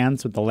beer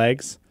cans with the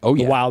legs? Oh,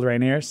 yeah. The Wild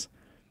Rainiers.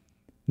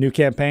 New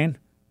campaign,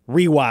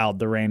 Rewild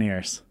the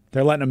Rainiers.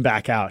 They're letting them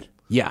back out.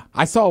 Yeah.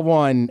 I saw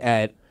one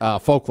at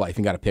Folk Life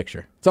and got a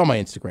picture. It's on my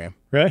Instagram.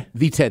 Really?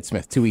 The Ted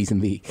Smith, 2 E's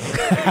and the.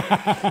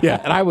 Yeah,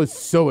 and I was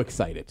so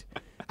excited.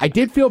 I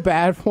did feel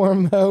bad for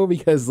him, though,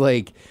 because,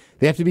 like,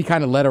 they have to be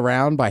kind of led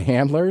around by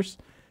handlers.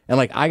 And,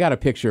 like, I got a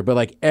picture, but,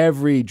 like,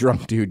 every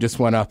drunk dude just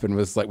went up and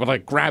was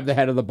like, grab the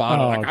head of the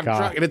bottle. Oh, like, I'm God.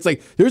 drunk. And it's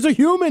like, there's a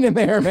human in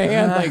there,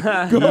 man.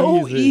 Like,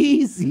 go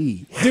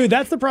easy. Dude,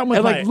 that's the problem with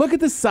And, like, look at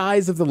the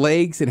size of the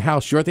legs and how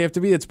short they have to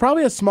be. It's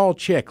probably a small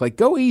chick. Like,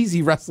 go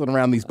easy wrestling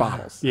around these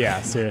bottles.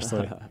 Yeah,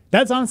 seriously.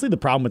 That's honestly the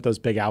problem with those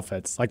big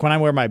outfits. Like, when I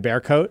wear my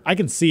bear coat, I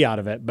can see out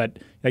of it, but,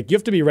 like, you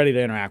have to be ready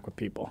to interact with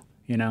people,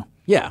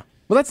 Yeah.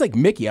 Well, that's like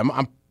Mickey.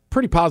 I'm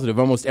pretty positive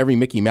almost every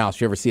Mickey Mouse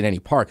you ever see in any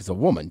park is a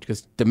woman,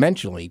 because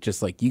dimensionally,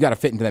 just like you got to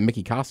fit into that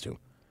Mickey costume.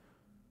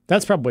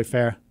 That's probably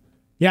fair.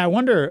 Yeah, I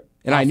wonder.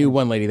 And I knew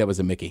one lady that was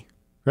a Mickey.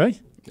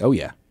 Really? Oh,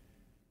 yeah.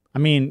 I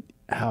mean,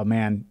 oh,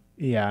 man.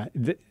 Yeah.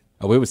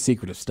 Oh, it was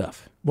secretive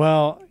stuff.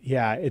 Well,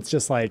 yeah, it's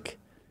just like,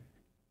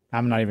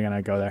 I'm not even going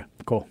to go there.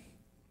 Cool.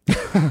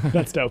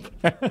 That's dope.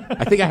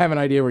 I think I have an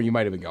idea where you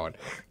might have been going.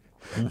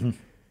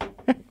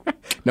 Mm-hmm.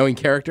 Knowing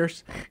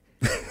characters.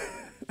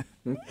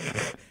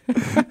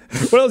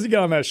 What else you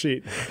got on that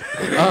sheet?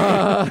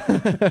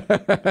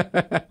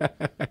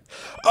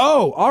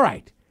 Oh, all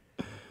right.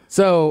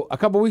 So a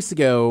couple weeks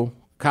ago,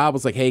 Cobb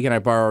was like, "Hey, can I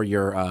borrow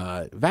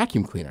your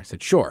vacuum cleaner?" I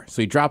said, "Sure."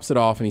 So he drops it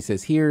off and he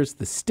says, "Here's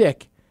the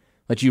stick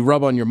that you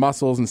rub on your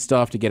muscles and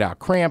stuff to get out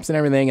cramps and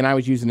everything." And I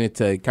was using it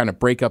to kind of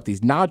break up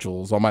these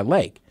nodules on my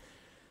leg.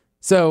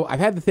 So I've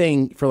had the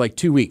thing for like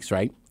 2 weeks,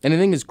 right? And the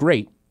thing is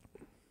great,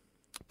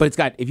 but it's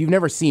got, if you've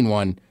never seen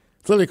one,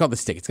 it's literally called the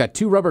stick. It's got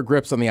 2 rubber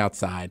grips on the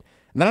outside.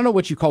 And I don't know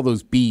what you call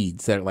those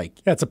beads that are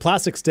like. Yeah, it's a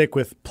plastic stick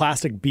with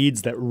plastic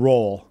beads that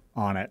roll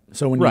on it.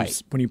 So when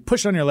you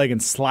push it on your leg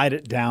and slide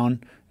it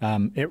down,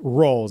 it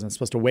rolls and it's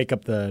supposed to wake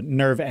up the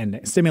nerve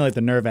ending, stimulate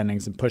the nerve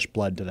endings and push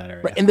blood to that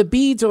area. Right. And the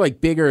beads are like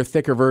bigger,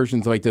 thicker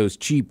versions of like those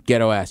cheap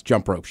ghetto-ass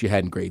jump ropes you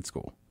had in grade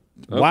school.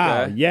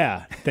 Wow, Okay.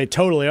 yeah, they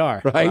totally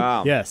are. Right?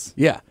 Wow. Yes.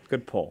 Yeah.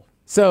 Good pull.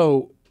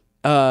 So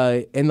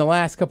in the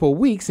last couple of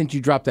weeks since you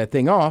dropped that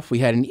thing off, we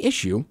had an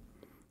issue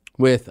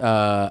with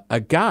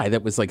a guy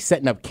that was like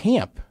setting up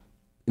camp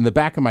in the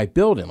back of my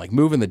building, like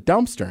moving the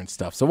dumpster and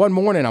stuff. So one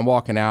morning I'm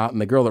walking out and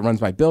the girl that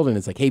runs my building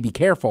is like, "Hey, be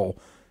careful.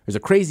 There's a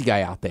crazy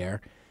guy out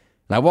there."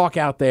 And I walk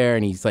out there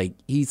and he's like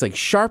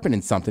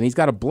sharpening something. He's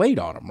got a blade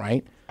on him,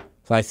 right?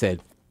 So I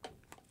said,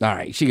 "All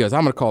right." She goes,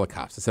 "I'm going to call the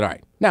cops." I said, "All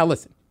right. Now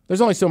listen,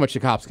 there's only so much the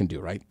cops can do,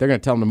 right? They're going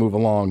to tell him to move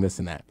along, this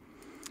and that."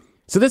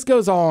 So this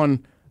goes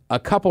on a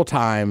couple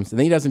times and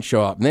then he doesn't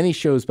show up and then he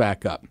shows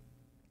back up.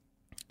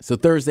 So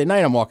Thursday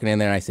night I'm walking in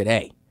there and I said,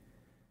 "Hey,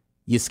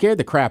 you scared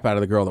the crap out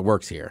of the girl that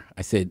works here."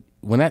 I said,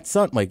 "When that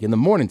sun, like in the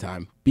morning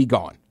time, be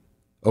gone."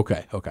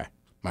 Okay. All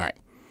right.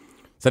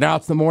 So now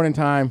it's the morning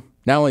time.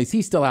 Not only is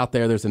he still out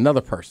there, there's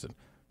another person.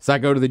 So I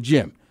go to the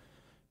gym.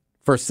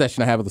 First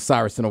session I have with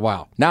Osiris in a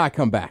while. Now I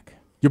come back.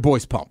 Your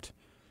boy's pumped.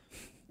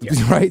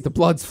 Right? The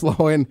blood's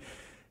flowing.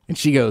 And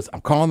she goes,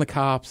 "I'm calling the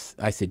cops."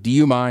 I said, "Do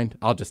you mind?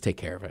 I'll just take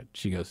care of it."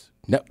 She goes,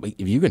 "No,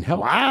 if you can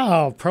help."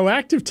 Wow,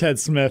 proactive Ted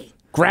Smith.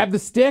 Grab the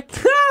stick.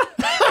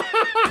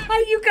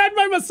 You got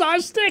my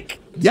massage stick?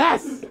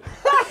 Yes.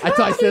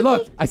 I said,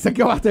 "Look," I said,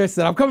 "Go out there." I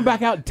said, "I'm coming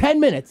back out in 10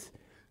 minutes.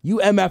 You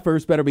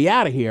MFers better be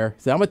out of here."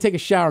 I said, "I'm going to take a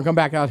shower and come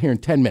back out here in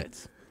 10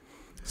 minutes.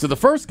 So the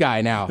first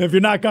guy now. If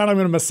you're not gone, I'm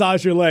going to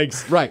massage your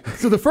legs. Right.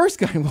 So the first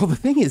guy, well, the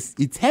thing is,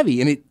 it's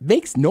heavy and it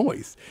makes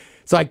noise.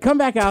 So I come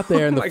back out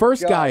there and the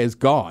first guy is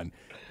gone.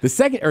 The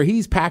second, or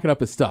he's packing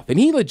up his stuff. And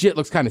he legit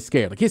looks kind of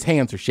scared. Like his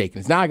hands are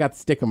shaking. So now I got the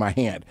stick in my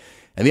hand.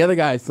 And the other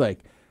guy's like,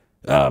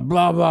 blah,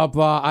 blah,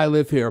 blah. I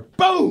live here.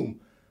 Boom.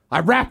 I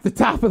wrapped the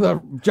top of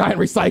the giant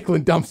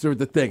recycling dumpster with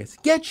the thing. I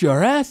said, "Get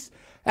your ass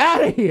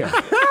out of here."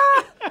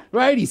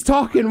 Right? He's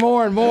talking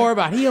more and more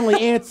about he only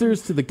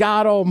answers to the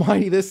God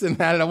Almighty, this and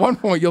that. And at one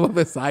point, you'll love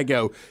this. I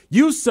go,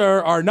 "You,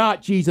 sir, are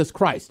not Jesus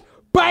Christ."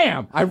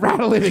 Bam! I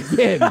rattle it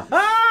again.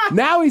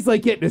 Now he's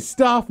like getting his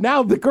stuff.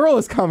 Now the girl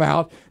has come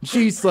out.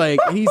 He's like,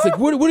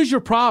 what is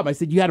your problem? I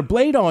said, you had a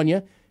blade on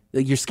you.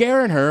 Like, you're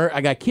scaring her.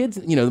 I got kids.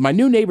 You know, my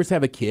new neighbors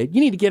have a kid.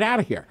 You need to get out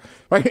of here.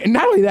 Right? And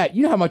not only that,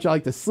 you know how much I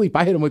like to sleep.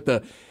 I hit him with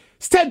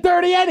it's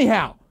 10:30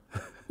 anyhow.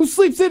 Who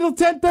sleeps until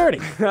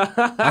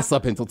 10:30? I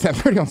slept until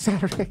 10:30 on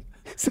Saturday.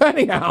 So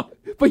anyhow,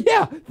 but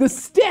yeah, the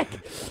stick.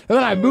 And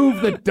then I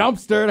moved the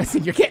dumpster and I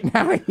said, you're getting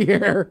out of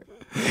here.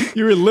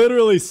 You were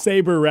literally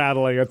saber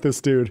rattling at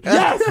this dude.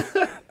 Yes.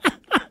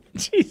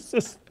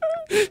 Jesus.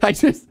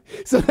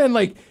 So then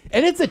and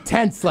it's a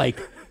tense,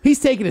 he's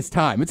taking his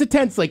time. It's a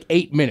tense,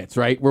 8 minutes,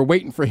 right? We're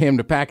waiting for him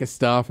to pack his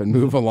stuff and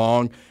move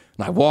along.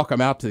 And I walk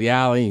him out to the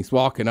alley and he's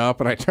walking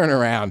up and I turn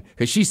around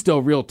because she's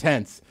still real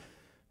tense.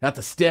 Got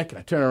the stick and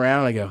I turn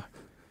around and I go,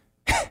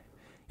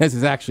 this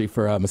is actually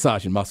for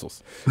massaging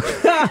muscles.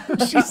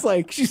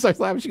 She starts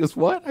laughing. She goes,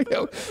 what? I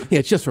go, yeah,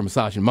 it's just for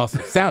massaging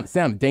muscles.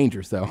 Sounded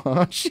dangerous though,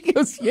 huh? She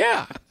goes,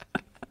 yeah.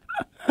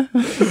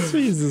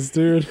 Jesus,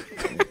 dude.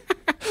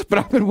 But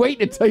I've been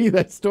waiting to tell you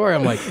that story.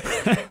 I'm like,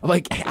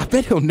 I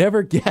bet he'll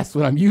never guess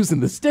what I'm using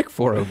the stick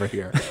for over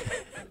here.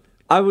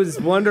 I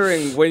was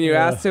wondering when you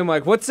asked him,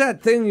 what's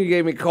that thing you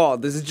gave me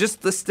called? Is it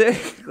just the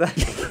stick?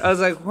 I was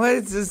like, what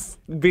is this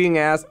being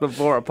asked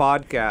before a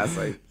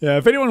podcast? Yeah,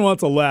 if anyone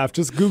wants a laugh,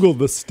 just Google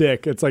the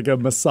stick. It's like a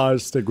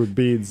massage stick with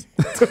beads.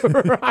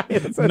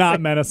 Right.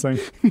 Not menacing.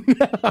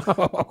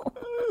 No.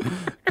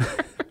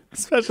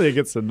 Especially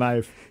against a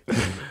knife.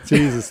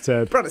 Jesus,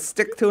 Ted. Brought a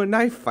stick to a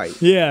knife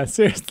fight. Yeah,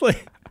 seriously.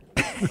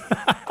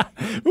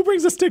 Who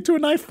brings a stick to a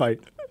knife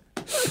fight?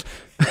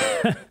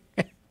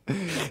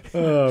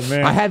 Oh,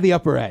 man. I had the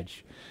upper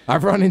edge.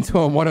 I've run into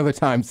him one other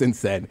time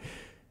since then.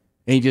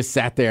 And he just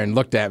sat there and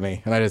looked at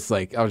me. And I was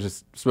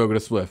just smoking a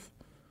spliff.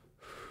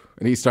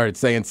 And he started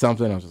saying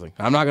something. I was just like,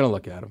 I'm not going to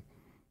look at him.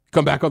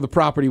 Come back on the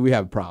property, we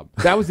have a problem.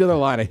 That was the other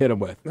line I hit him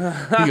with.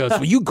 He goes,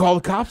 well, you can call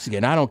the cops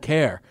again. I don't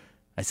care.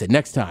 I said,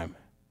 next time,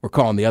 we're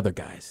calling the other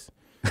guys.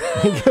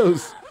 He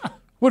goes,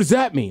 what does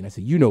that mean? I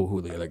said, you know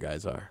who the other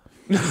guys are.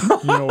 You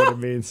know what it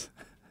means.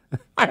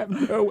 I have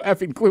no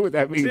effing clue what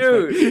that means.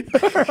 Dude.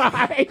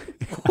 Right?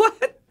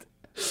 What?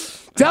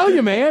 Tell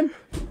you, man.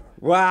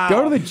 Wow.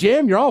 Go to the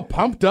gym. You're all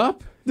pumped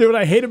up. Dude, what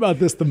I hate about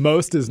this the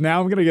most is now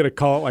I'm going to get a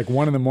call at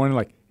 1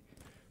 in,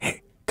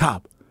 hey,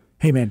 cop.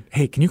 Hey, man.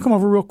 Hey, can you come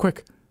over real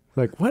quick?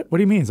 Like, what? What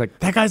do you mean? It's like,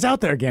 that guy's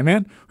out there again,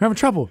 man. We're having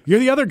trouble. You're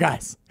the other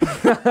guys.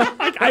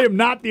 I am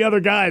not the other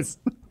guys.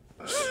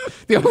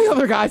 The only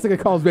other guys I could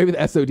call is maybe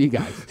the SOD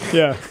guys.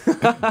 Yeah.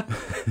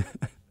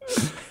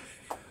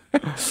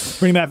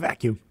 Bring that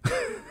vacuum.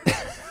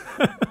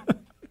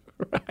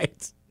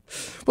 Right.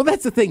 Well,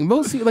 that's the thing.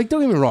 Most don't get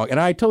me wrong. And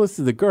I told this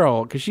to the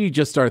girl because she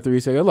just started the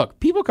research. Look,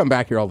 people come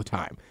back here all the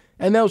time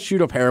and they'll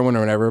shoot up heroin or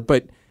whatever,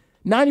 but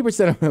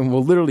 90% of them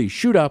will literally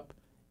shoot up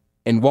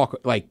and walk,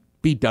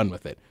 be done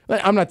with it.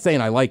 I'm not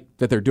saying I like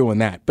that they're doing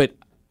that, but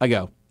I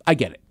get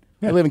it.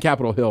 Yeah. I live in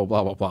Capitol Hill,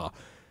 blah, blah, blah.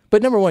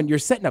 But number one, you're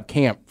setting up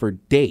camp for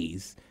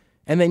days,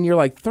 and then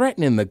you're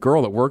threatening the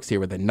girl that works here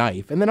with a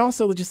knife, and then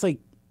also just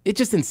it's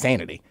just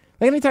insanity.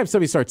 Anytime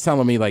somebody starts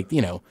telling me they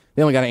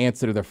only got to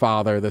answer to their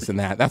father, this and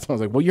that, that's when I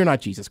was like, well, you're not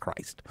Jesus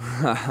Christ.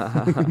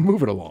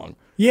 Move it along.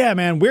 Yeah,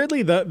 man.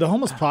 Weirdly, the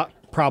homeless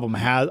problem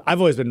I've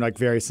always been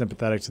very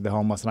sympathetic to the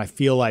homeless, and I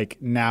feel like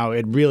now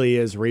it really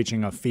is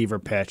reaching a fever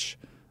pitch.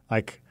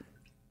 I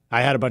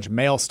had a bunch of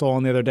mail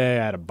stolen the other day.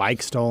 I had a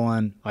bike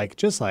stolen.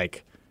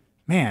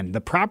 Man,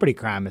 the property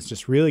crime is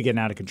just really getting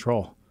out of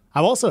control.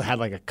 I've also had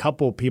a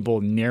couple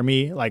people near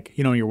me,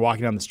 you're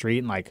walking down the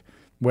street and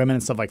women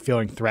and stuff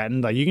feeling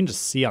threatened. You can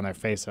just see on their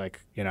face,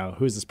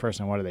 who's this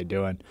person? What are they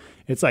doing?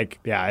 It's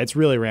it's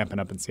really ramping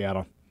up in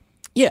Seattle.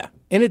 Yeah,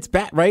 and it's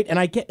bad, right? And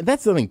I get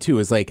that's the thing too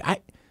is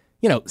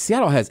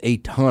Seattle has a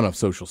ton of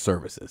social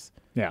services.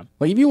 Yeah,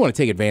 if you want to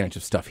take advantage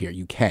of stuff here,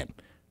 you can.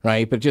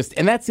 Right. But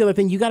and that's the other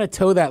thing. You got to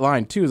toe that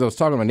line, too. As I was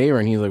talking to my neighbor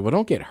and he's like, well,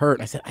 don't get hurt.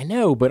 And I said, I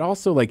know. But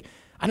also,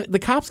 the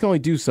cops can only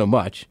do so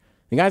much.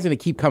 The guy's going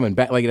to keep coming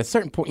back. At a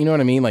certain point, you know what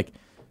I mean? I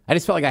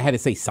just felt like I had to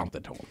say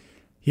something to him.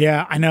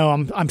 Yeah, I know.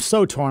 I'm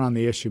so torn on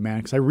the issue, man,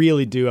 because I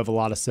really do have a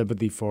lot of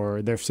sympathy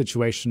for their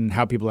situation,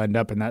 how people end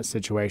up in that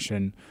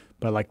situation.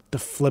 But the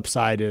flip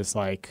side is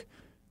our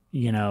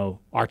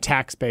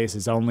tax base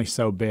is only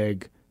so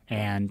big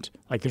and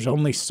there's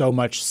only so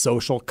much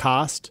social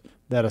cost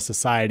that a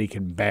society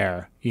can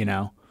bear,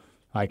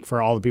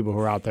 for all the people who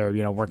are out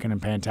there, working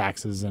and paying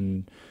taxes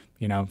and,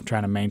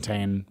 trying to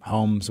maintain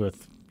homes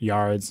with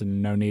yards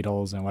and no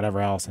needles and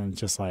whatever else. And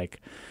it's just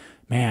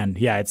man,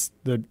 yeah, it's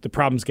the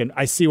problems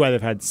I see why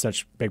they've had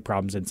such big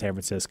problems in San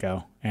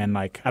Francisco. And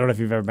I don't know if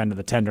you've ever been to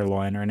the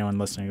Tenderloin or anyone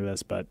listening to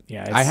this, but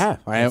yeah. I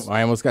have.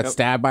 I almost got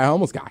stabbed by a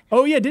homeless guy.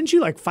 Oh yeah. Didn't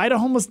you fight a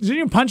homeless, didn't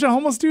you punch a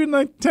homeless dude in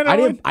the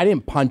Tenderloin? I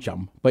didn't punch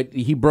him, but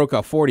he broke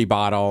a 40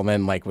 bottle and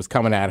then was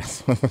coming at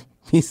us with a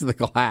piece of the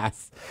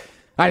glass.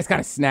 I just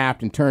kind of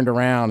snapped and turned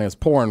around. It was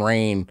pouring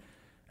rain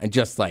and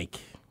just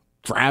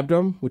grabbed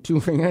him with two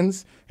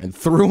hands and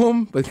threw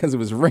him because it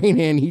was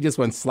raining. He just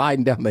went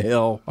sliding down the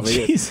hill.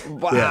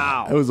 Wow.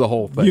 Yeah, it was a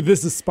whole thing.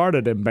 This is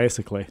Sparta him,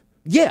 basically.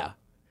 Yeah.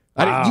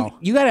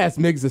 You got to ask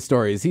Miggs the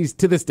stories. He's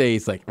to this day,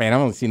 he's like, man,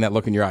 I've only seen that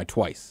look in your eye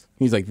twice.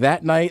 He's like,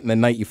 that night and the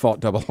night you fought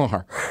Double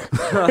R.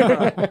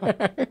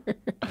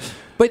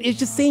 But it's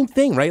just same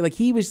thing, right? Like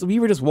we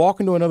were just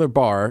walking to another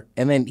bar,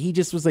 and then he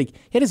just was like,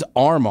 he had his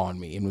arm on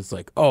me and was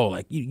like, oh,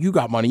 like you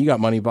got money,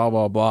 blah,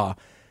 blah, blah.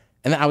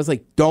 And then I was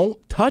like, don't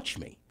touch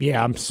me.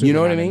 Yeah, I'm super You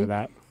know what I into mean?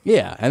 that.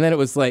 Yeah. And then it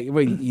was like,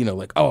 well,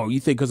 like, oh,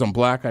 you think because I'm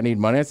black I need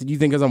money? I said, you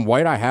think because I'm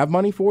white I have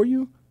money for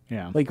you?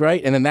 Yeah. Like,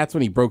 right? And then that's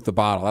when he broke the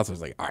bottle. That's when I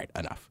was like, all right,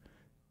 enough.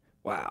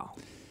 Wow.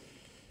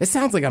 It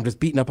sounds like I'm just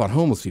beating up on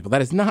homeless people.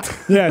 That is not.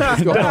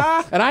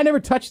 Yeah. And I never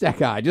touched that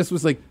guy. I just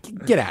was like,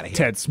 get out of here.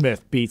 Ted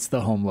Smith beats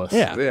the homeless.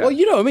 Yeah. Well,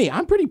 you know me.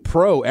 I'm pretty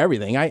pro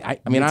everything. I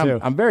mean, too.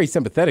 I'm very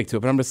sympathetic to it,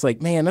 but I'm just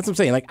like, man, that's what I'm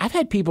saying. Like, I've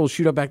had people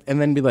shoot up back and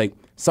then be like,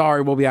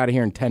 sorry, we'll be out of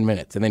here in 10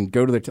 minutes. And then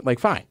go to their, like,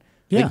 fine.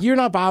 Yeah. Like, you're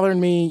not bothering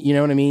me. You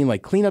know what I mean?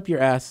 Like, clean up your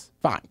ass.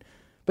 Fine.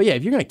 But yeah,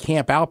 if you're going to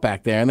camp out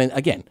back there and then,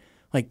 again,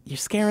 like, you're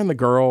scaring the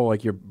girl,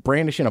 like, you're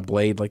brandishing a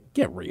blade, like,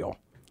 get real.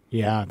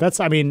 Yeah.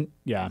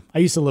 I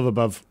used to live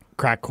above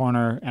Crack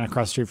Corner and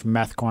across the street from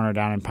Meth Corner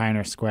down in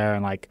Pioneer Square,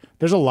 and like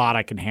there's a lot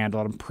I can handle.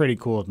 I'm pretty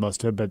cool with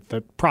most of it, but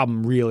the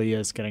problem really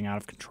is getting out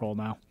of control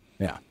now.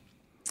 Yeah.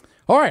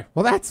 All right.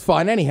 Well, that's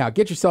fun. Anyhow,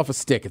 get yourself a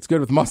stick. It's good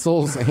with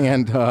muscles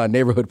and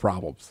neighborhood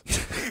problems.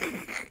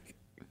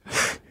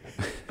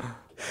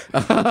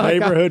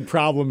 Neighborhood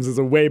problems is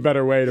a way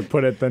better way to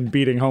put it than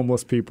beating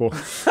homeless people.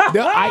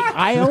 No,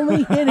 I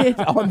only hit it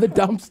on the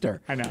dumpster.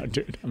 I know,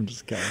 dude. I'm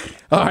just kidding.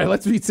 All right,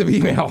 let's read some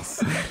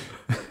emails.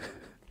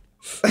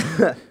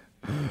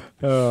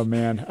 Oh,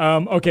 man.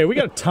 Okay, we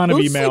got a ton of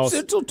emails.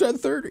 Until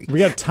 10:30. We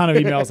got a ton of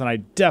emails, and I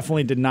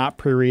definitely did not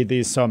pre-read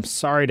these, so I'm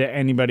sorry to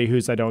anybody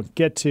whose I don't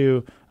get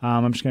to.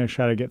 I'm just going to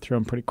try to get through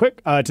them pretty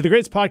quick. To the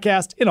greatest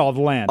podcast in all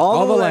the land.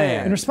 All the the land.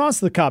 land. In response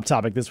to the cop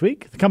topic this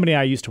week, the company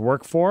I used to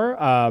work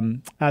for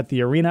at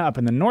the arena up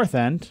in the North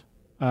End,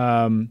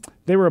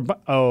 they were.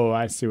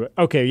 I see.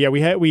 Okay, yeah,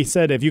 we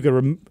said if you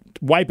could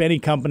wipe any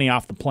company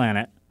off the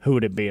planet, who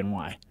would it be and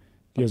why?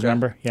 You guys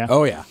remember? Yeah.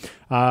 Oh, yeah.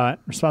 In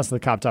response to the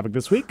cop topic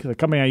this week, the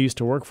company I used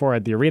to work for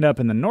at the arena up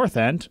in the North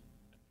End,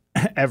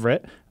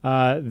 Everett,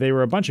 they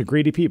were a bunch of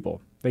greedy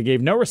people. They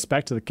gave no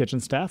respect to the kitchen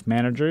staff,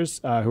 managers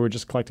who were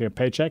just collecting a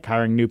paycheck,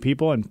 hiring new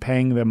people, and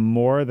paying them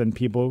more than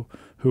people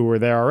who were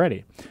there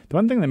already. The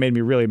one thing that made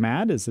me really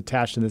mad is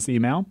attached in this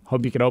email.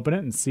 Hope you can open it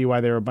and see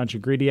why they were a bunch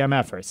of greedy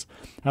MFers.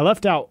 I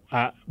left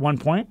at one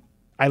point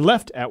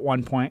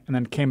and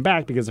then came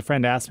back because a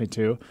friend asked me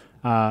to.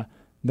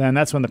 Then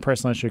that's when the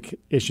personal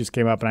issues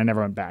came up, and I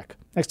never went back.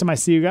 Next time I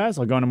see you guys,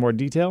 I'll go into more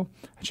detail.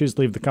 I choose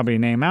to leave the company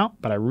name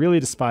out, but I really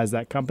despise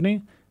that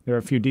company. There are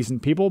a few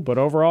decent people, but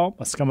overall,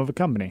 a scum of a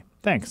company.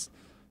 Thanks,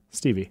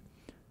 Stevie.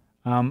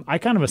 I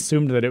kind of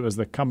assumed that it was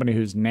the company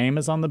whose name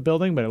is on the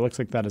building, but it looks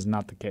like that is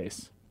not the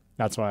case.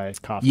 That's why I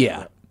coughed.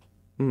 Yeah.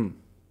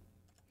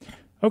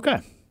 Okay.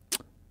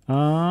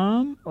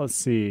 Let's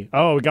see.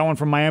 Oh, we got one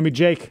from Miami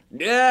Jake.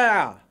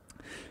 Yeah.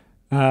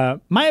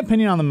 My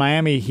opinion on the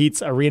Miami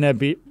Heat's arena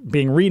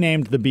being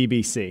renamed the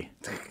BBC.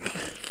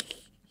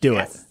 Do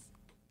it.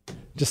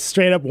 Just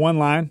straight up one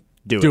line.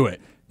 Do it.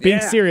 Being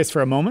serious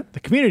for a moment, the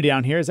community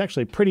down here is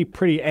actually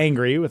pretty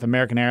angry with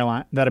American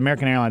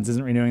Airlines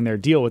isn't renewing their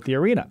deal with the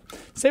arena.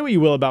 Say what you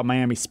will about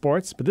Miami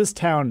sports, but this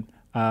town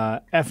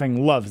effing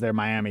loves their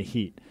Miami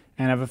Heat,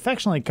 and have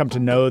affectionately come to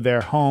know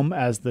their home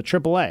as the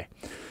AAA.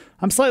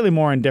 I'm slightly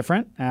more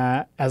indifferent,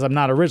 as I'm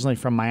not originally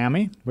from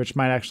Miami, which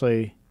might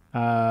actually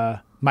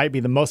might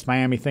be the most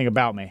Miami thing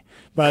about me.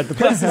 But the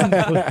place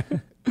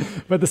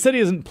but the city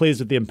isn't pleased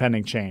with the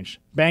impending change.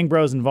 Bang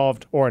Bros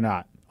involved or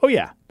not. Oh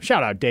yeah,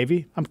 shout out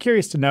Davey. I'm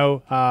curious to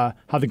know how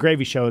the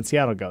Gravy Show in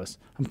Seattle goes.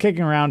 I'm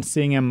kicking around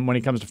seeing him when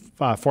he comes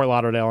to Fort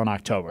Lauderdale in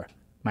October.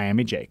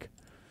 Miami Jake.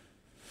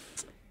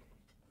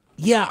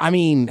 Yeah, I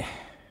mean...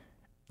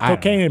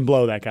 Cocaine and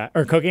blow that guy.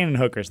 Or cocaine and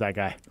hookers that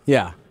guy.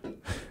 Yeah.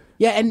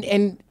 Yeah, and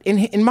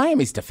in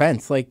Miami's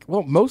defense, like,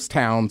 well, most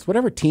towns,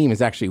 whatever team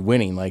is actually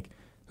winning, like,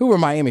 who are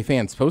Miami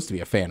fans supposed to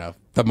be a fan of?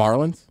 The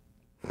Marlins?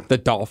 The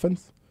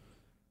Dolphins?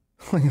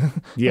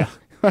 Yeah.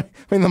 I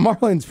mean, the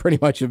Marlins pretty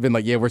much have been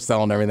like, yeah, we're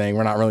selling everything.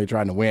 We're not really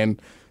trying to win.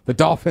 The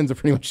Dolphins are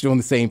pretty much doing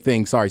the same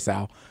thing. Sorry,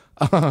 Sal.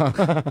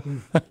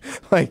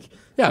 Like,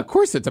 yeah, of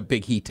course it's a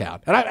big Heat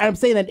town. And I'm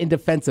saying that in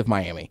defense of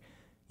Miami.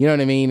 You know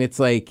what I mean? It's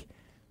like,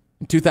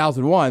 in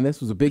 2001, this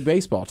was a big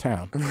baseball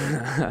town.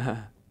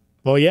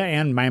 Well, yeah,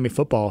 and Miami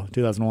football,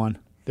 2001.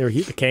 They were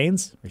the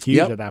Canes were huge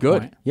at that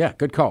good. point. Yeah,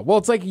 good call. Well,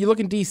 it's like you look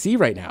in D.C.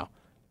 right now.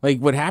 Like,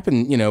 what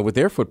happened, with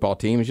their football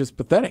team is just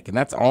pathetic, and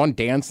that's on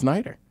Dan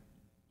Snyder.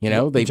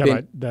 They've been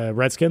about the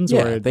Redskins.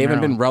 Yeah, or they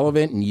haven't been Maryland?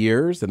 relevant in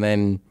years, and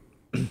then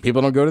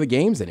people don't go to the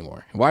games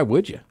anymore. Why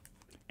would you?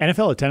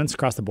 NFL attendance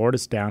across the board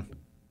is down,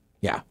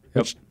 Yeah.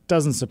 which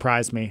doesn't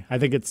surprise me. I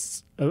think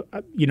it's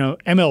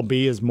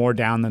MLB is more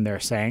down than they're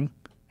saying,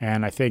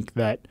 and I think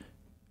that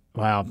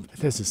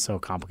this is so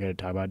complicated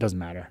to talk about. It doesn't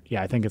matter.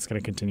 Yeah, I think it's going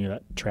to continue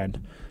that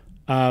trend.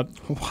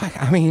 Why?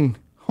 I mean,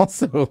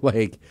 also,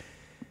 like,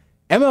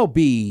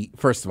 MLB,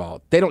 first of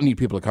all, they don't need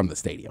people to come to the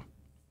stadium.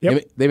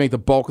 Yep. They make the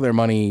bulk of their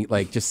money,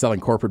 like, just selling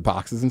corporate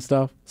boxes and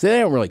stuff. So they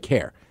don't really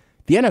care.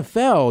 the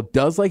NFL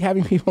does like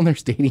having people in their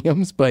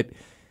stadiums, but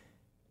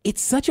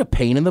it's such a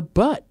pain in the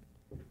butt.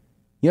 You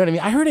know what I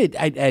mean? I heard it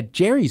at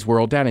Jerry's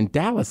World down in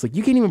Dallas. Like,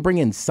 you can't even bring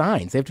in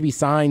signs. They have to be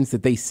signs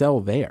that they sell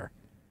there.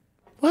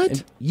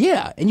 What?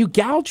 And you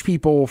gouge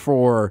people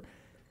for,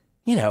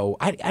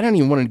 I don't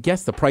even want to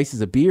guess the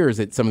prices of beers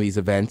at some of these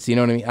events. You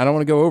know what I mean? I don't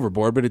want to go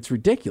overboard, but it's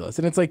ridiculous.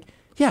 And it's like,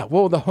 yeah,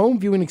 well, the home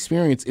viewing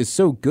experience is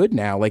so good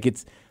now. Like,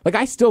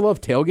 I still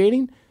love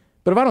tailgating,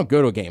 but if I don't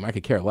go to a game, I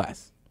could care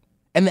less.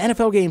 And the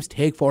NFL games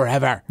take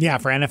forever. Yeah,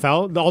 for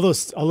NFL, all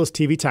those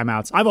TV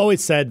timeouts. I've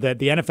always said that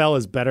the NFL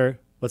is better.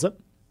 What's up?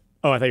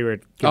 Oh, I thought you were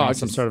giving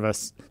some sort of a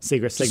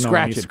secret signal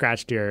when you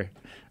scratched your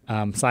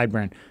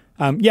sideburn.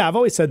 Yeah, I've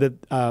always said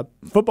that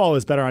football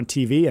is better on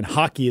TV and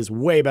hockey is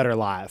way better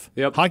live.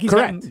 Yep. Hockey's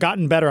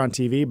gotten better on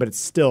TV, but it's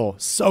still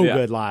so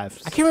good live.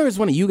 I can't remember if it was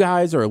one of you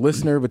guys or a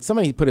listener, but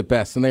somebody put it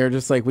best, and they were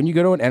just like, when you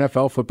go to an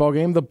NFL football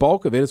game, the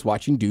bulk of it is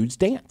watching dudes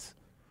dance.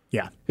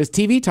 Yeah. Because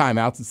TV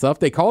timeouts and stuff,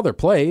 they call their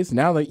plays.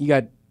 Now that you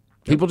got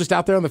people just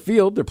out there on the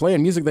field, they're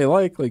playing music they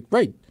like. Like,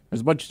 right,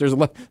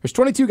 there's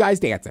 22 guys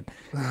dancing.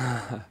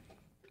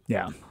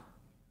 Yeah.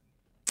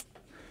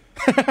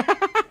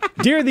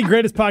 Dear the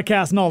greatest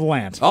podcast in all the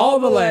land. All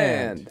the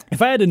land.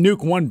 If I had to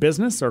nuke one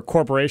business or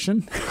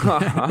corporation,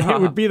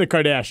 it would be the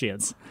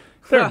Kardashians.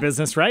 They're a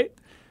business, right?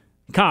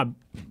 Cobb,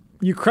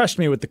 you crushed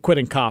me with the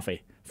quitting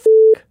coffee.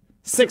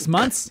 6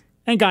 months?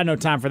 Ain't got no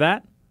time for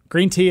that.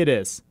 Green tea it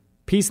is.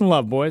 Peace and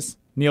love, boys.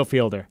 Neil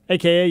Fielder,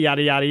 a.k.a.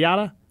 yada, yada,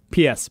 yada.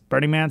 P.S.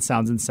 Burning Man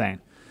sounds insane.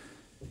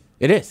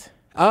 It is.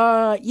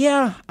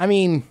 Yeah, I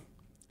mean,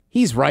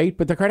 he's right,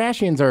 but the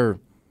Kardashians are...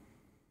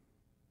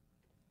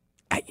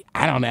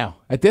 I don't know.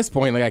 At this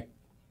point,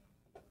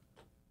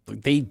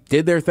 they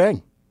did their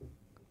thing.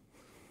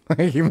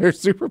 They're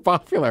super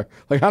popular.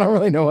 I don't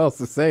really know what else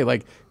to say.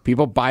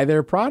 People buy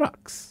their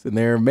products and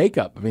their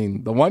makeup. I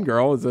mean, the one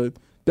girl is a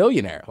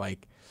billionaire.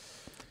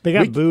 They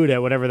got booed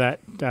at whatever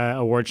that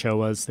award show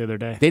was the other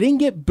day. They didn't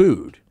get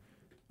booed.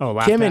 Oh,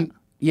 laughed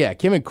at?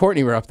 Kim and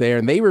Courtney were up there,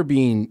 and they were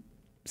being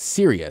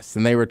serious,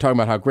 and they were talking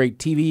about how great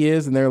TV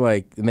is, and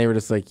they were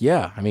just like,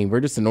 yeah, I mean, we're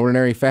just an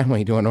ordinary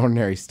family doing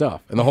ordinary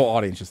stuff, and the whole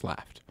audience just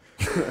laughed.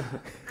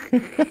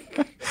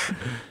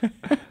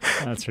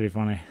 That's pretty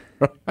funny.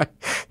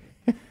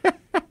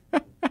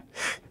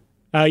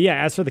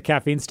 Yeah, as for the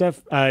caffeine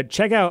stuff,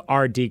 check out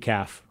our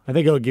decaf. I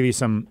think it'll give you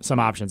some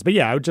options. But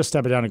yeah, I would just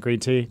step it down to green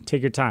tea.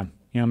 Take your time.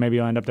 Maybe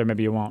you'll end up there,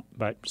 maybe you won't,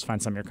 but just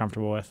find something you're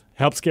comfortable with.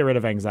 Helps get rid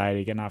of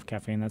anxiety, getting off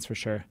caffeine, that's for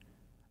sure.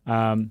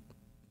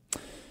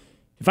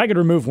 If I could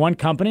remove one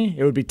company,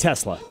 it would be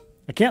Tesla.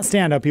 I can't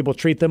stand how people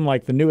treat them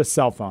like the newest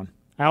cell phone.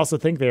 I also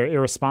think they're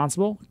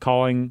irresponsible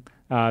calling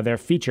their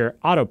feature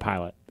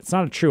autopilot. It's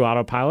not a true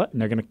autopilot,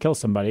 and they're going to kill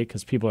somebody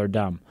because people are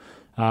dumb.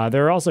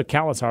 There are also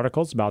countless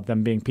articles about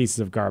them being pieces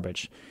of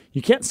garbage.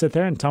 You can't sit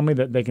there and tell me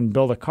that they can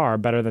build a car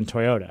better than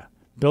Toyota.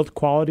 Build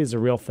quality is a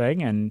real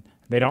thing, and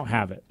they don't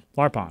have it.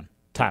 LARPon,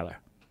 Tyler.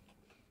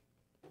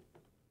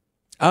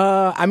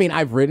 I mean,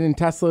 I've ridden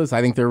Teslas.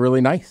 I think they're really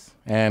nice.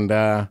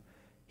 And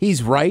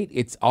he's right.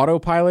 It's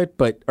autopilot,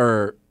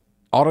 or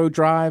auto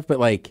drive, but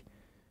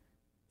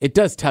it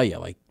does tell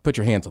you, put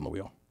your hands on the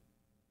wheel.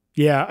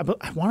 Yeah, but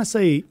I want to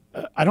say,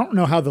 I don't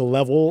know how the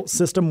level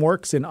system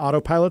works in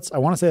autopilots. I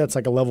want to say that's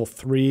a level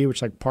 3,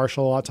 which is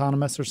partial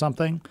autonomous or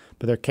something,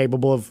 but they're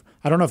capable of,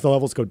 I don't know if the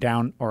levels go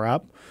down or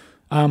up.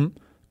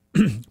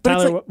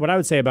 Tyler, what I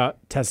would say about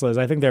Tesla is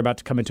I think they're about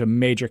to come into a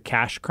major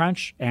cash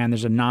crunch, and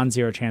there's a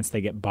non-zero chance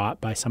they get bought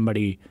by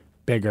somebody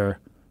bigger,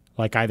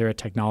 like either a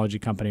technology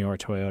company or a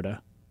Toyota.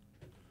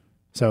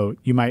 So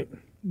you might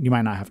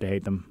not have to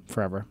hate them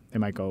forever. They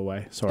might go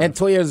away. And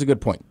Toyota's a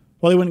good point.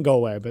 Well, they wouldn't go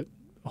away, but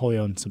wholly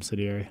owned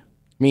subsidiary. I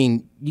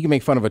mean, you can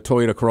make fun of a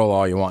Toyota Corolla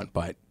all you want,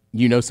 but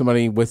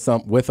somebody with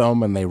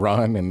them and they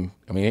run, and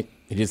I mean,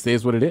 it just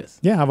is what it is.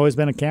 Yeah, I've always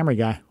been a Camry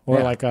guy, or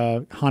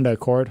a Honda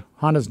Accord.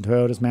 Hondas and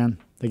Toyotas, man,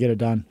 they get it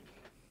done.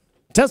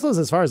 Teslas,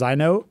 as far as I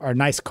know, are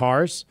nice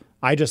cars.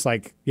 I just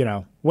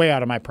way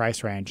out of my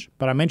price range,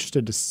 but I'm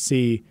interested to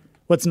see.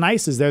 What's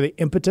nice is they're the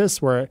impetus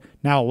where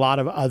now a lot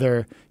of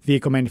other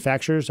vehicle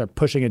manufacturers are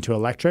pushing into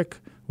electric,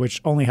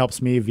 which only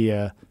helps me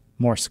via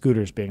more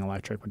scooters being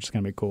electric, which is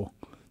going to be cool.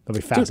 They'll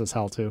be fast as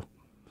hell, too.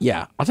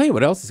 Yeah. I'll tell you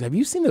what else. Have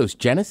you seen those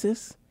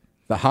Genesis?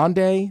 The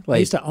Hyundai? I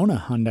used to own a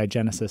Hyundai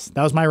Genesis.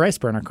 That was my rice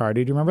burner car. Do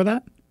you remember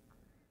that?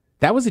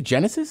 That was a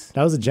Genesis?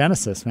 That was a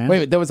Genesis, man. Wait a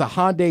minute. There was a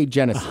Hyundai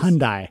Genesis. A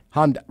Hyundai.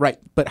 Honda, right.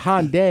 But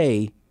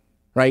Hyundai,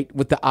 right,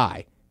 with the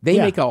I, they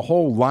make a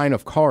whole line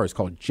of cars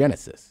called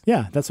Genesis.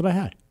 Yeah, that's what I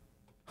had.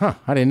 Huh.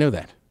 I didn't know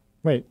that.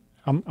 Wait,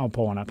 I'll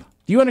pull one up. Do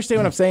you understand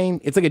what I'm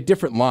saying? It's like a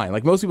different line.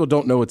 Most people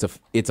don't know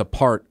it's a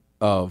part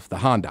of the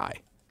Hyundai.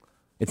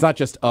 It's not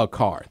just a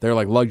car. They're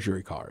like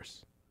luxury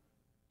cars.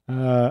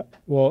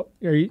 Well,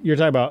 you're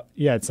talking about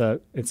it's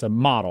a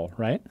model,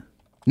 right?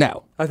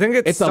 No, I think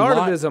it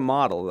started as a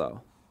model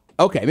though.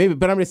 Okay, maybe,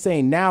 but I'm just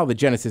saying now the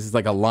Genesis is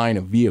like a line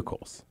of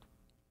vehicles.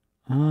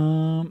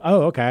 Oh,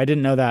 okay, I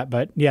didn't know that,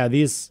 but yeah,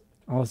 the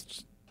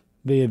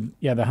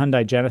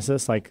Hyundai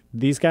Genesis, like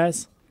these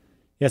guys.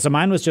 Yeah, so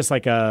mine was just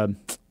like a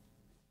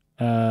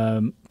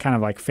kind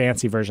of like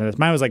fancy version of this.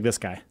 Mine was like this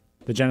guy,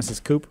 the Genesis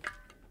Coupe.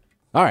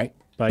 All right.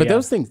 But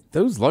yeah.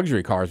 those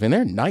luxury cars, man,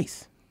 they're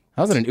nice.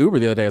 I was in an Uber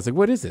the other day. I was like,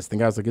 what is this? The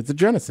guy was like, it's a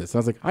Genesis. And I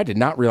was like, I did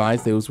not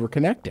realize those were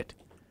connected.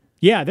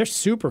 Yeah, they're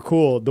super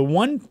cool. The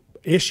one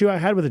issue I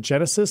had with a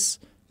Genesis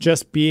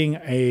just being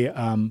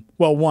mine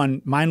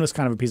was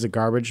kind of a piece of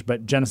garbage,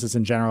 but Genesis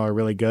in general are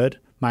really good.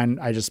 Mine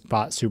I just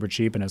bought super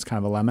cheap and it was kind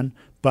of a lemon.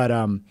 But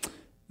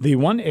the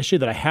one issue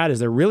that I had is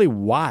they're really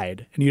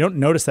wide, and you don't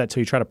notice that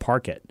till you try to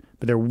park it.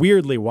 But they're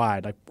weirdly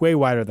wide, like way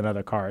wider than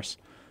other cars.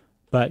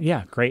 But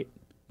yeah, great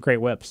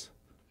whips.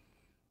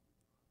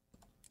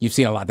 You've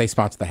seen a lot. They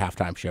sponsor the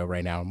halftime show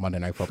right now on Monday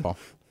Night Football.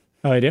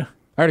 Oh, I do?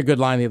 I heard a good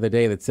line the other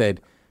day that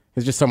said,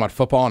 it's just talking about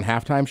football and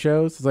halftime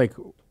shows. It's like,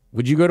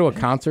 would you go to a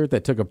concert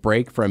that took a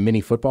break for a mini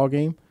football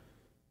game?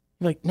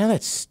 You're like, no,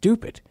 that's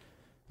stupid.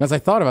 And as I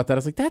thought about that, I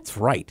was like, that's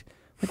right.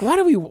 Like, why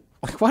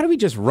do we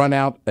just run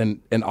out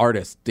an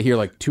artist to hear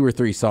like 2 or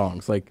 3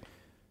 songs? Like,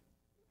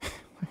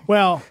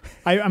 well,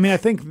 I mean, I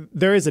think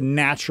there is a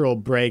natural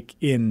break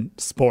in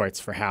sports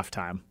for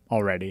halftime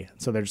already.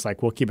 So they're just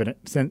like, we'll keep it.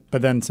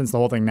 But then since the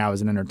whole thing now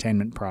is an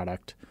entertainment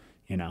product,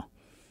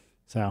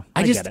 So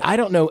I get it. I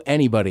don't know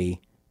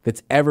anybody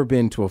that's ever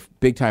been to a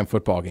big-time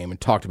football game and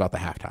talked about the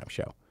halftime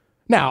show.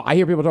 Now, I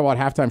hear people talk about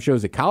halftime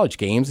shows at college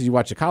games. You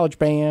watch a college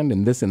band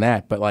and this and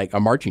that, but like a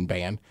marching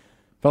band.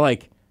 But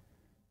like,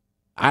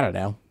 I don't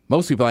know.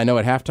 Most people I know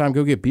at halftime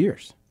go get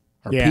beers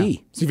or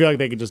pee. So you feel like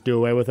they could just do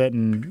away with it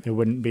and it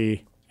wouldn't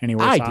be any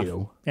worse off? I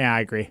do. Yeah, I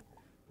agree.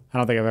 I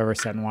don't think I've ever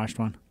sat and watched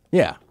one.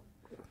 Yeah.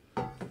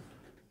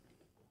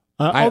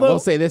 I will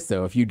say this,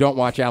 though. If you don't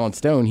watch Alan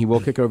Stone, he will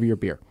kick over your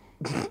beer.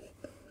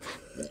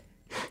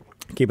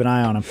 Keep an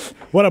eye on him.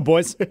 What up,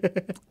 boys?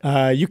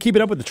 You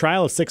keeping up with the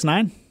trial of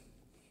 6ix9ine?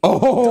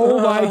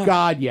 Oh, my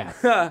God,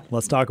 yes.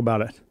 Let's talk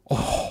about it.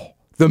 Oh,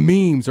 the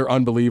memes are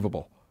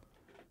unbelievable.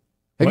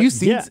 Have you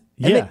seen?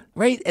 Yeah.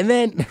 And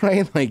then,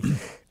 like,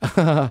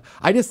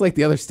 I just like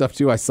the other stuff,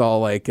 too. I saw,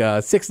 like,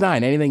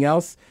 6ix9ine. Anything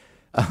else?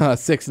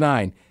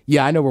 6ix9ine.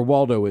 Yeah, I know where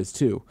Waldo is,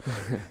 too.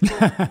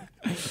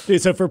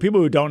 Dude, so for people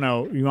who don't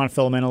know, you want to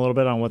fill them in a little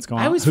bit on what's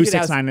going on? Who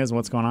 6ix9ine is and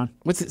what's going on?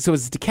 So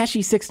it's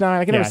Tekashi 6ix9ine?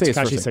 I can never say his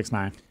first name. Tekashi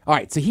 6ix9ine. All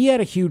right, so he had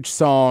a huge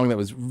song that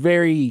was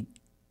very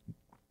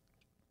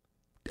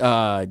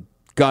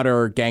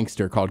gutter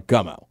gangster called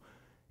Gummo.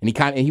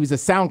 And he was a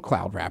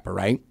SoundCloud rapper,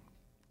 right?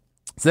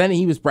 So then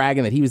he was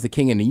bragging that he was the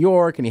king of New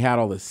York and he had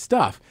all this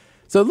stuff.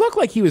 So it looked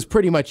like he was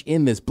pretty much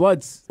in this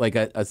Bloods, like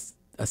a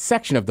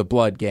section of the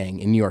Blood gang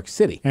in New York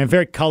City. And a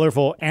very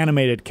colorful,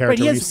 animated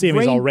character. You see him,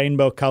 he's all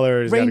rainbow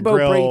colors. Rainbow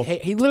grill,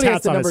 he literally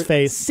has the on number his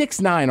face.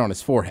 6ix9ine on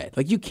his forehead.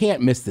 Like, you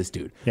can't miss this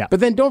dude. Yeah. But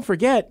then don't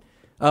forget,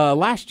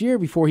 last year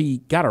before he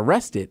got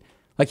arrested,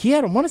 like he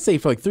had, I want to say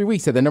for like 3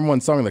 weeks, had the number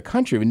 1 song in the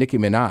country with Nicki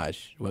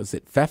Minaj. Was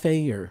it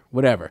Fefe or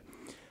whatever?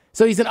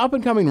 So he's an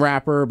up-and-coming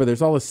rapper, but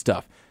there's all this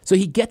stuff. So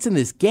he gets in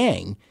this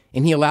gang,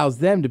 and he allows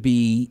them to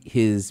be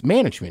his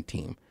management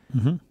team.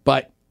 Mm-hmm.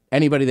 But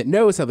anybody that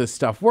knows how this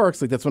stuff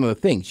works, like that's one of the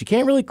things. You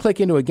can't really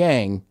click into a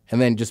gang and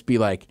then just be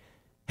like,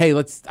 hey,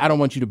 I don't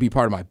want you to be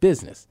part of my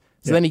business.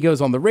 So then he goes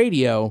on the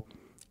radio,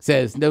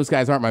 says, those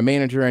guys aren't my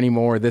manager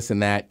anymore, this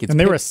and that. And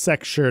they were a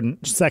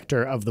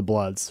sector of the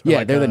Bloods. Yeah,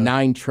 like they're the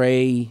 9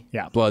 Trey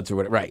Bloods or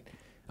whatever. Right.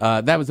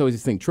 That was always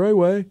his thing,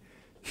 Treyway.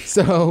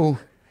 So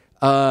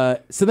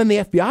then the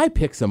FBI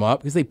picks him up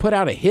because they put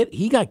out a hit.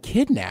 He got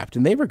kidnapped,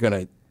 and they were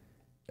going to,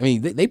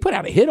 they put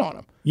out a hit on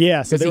him.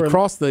 Yeah, so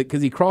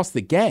because he crossed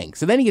the gang.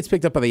 So then he gets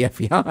picked up by the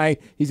FBI.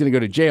 He's going to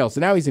go to jail.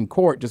 So now he's in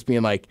court just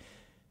being like,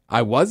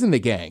 I was in the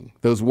gang.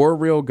 Those were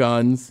real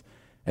guns.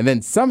 And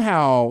then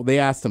somehow they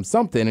asked him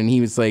something, and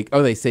he was like,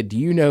 they said, do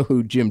you know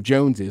who Jim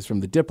Jones is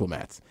from the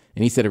Diplomats?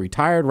 And he said, a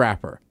retired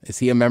rapper. Is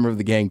he a member of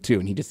the gang too?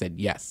 And he just said,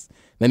 yes.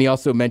 Then he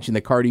also mentioned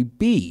that Cardi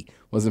B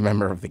was a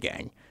member of the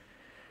gang.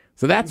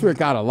 So that's where it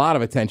got a lot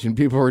of attention.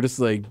 People were just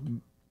like...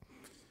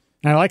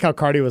 And I like how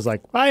Cardi was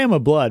like, I am a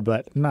Blood,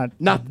 but not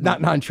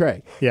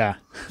non-Trey. Yeah.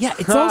 Yeah,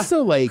 it's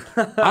also like,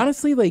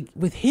 honestly, like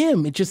with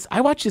him,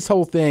 I watched this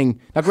whole thing.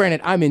 Now,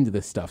 granted, I'm into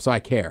this stuff, so I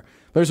care.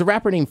 But there's a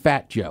rapper named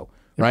Fat Joe,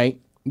 right?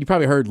 You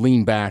probably heard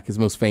Lean Back, his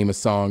most famous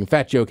song.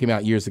 Fat Joe came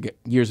out years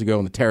ago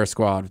in the Terror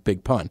Squad with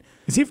Big Pun.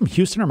 Is he from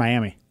Houston or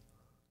Miami?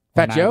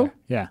 Fat Joe?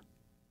 Yeah.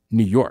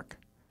 New York.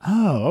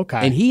 Oh,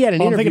 okay. And he had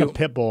an interview. I'm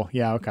thinking of Pitbull.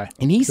 Yeah, okay.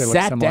 And he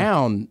sat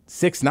down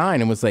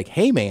 6ix9ine and was like,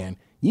 hey, man,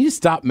 you just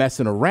stop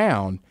messing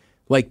around.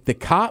 Like, the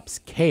cops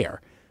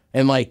care.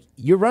 And, like,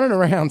 you're running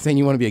around saying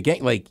you want to be a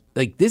gang. Like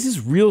this is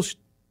real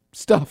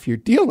stuff you're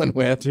dealing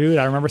with. Dude,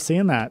 I remember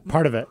seeing that.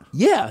 Part of it.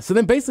 Yeah. So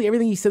then basically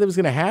everything he said that was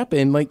going to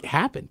happen,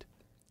 happened.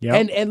 Yeah.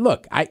 And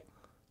look,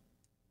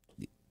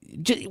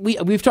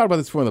 we've talked about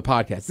this before on the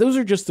podcast. Those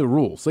are just the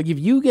rules. Like, if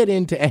you get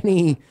into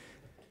any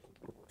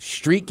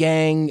street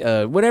gang,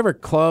 whatever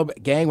club,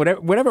 gang,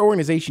 whatever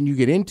organization you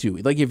get into,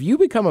 like, if you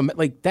become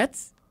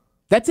that's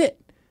it.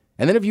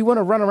 And then if you want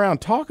to run around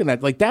talking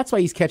that, like, that's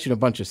why he's catching a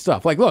bunch of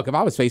stuff. Like, look, if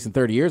I was facing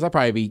 30 years, I'd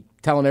probably be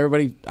telling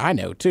everybody I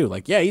know, too.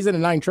 Like, yeah, he's in a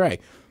 9 Trey.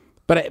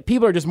 But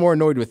people are just more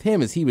annoyed with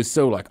him as he was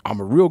so like, I'm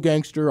a real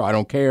gangster. I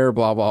don't care,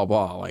 blah, blah,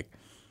 blah. Like,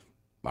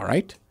 all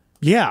right.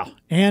 Yeah,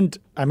 and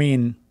I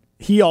mean,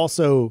 he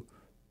also,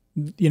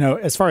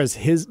 as far as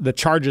the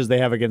charges they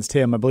have against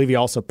him, I believe he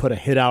also put a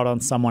hit out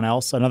on someone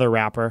else, another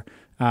rapper,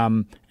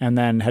 and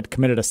then had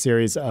committed a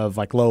series of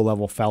like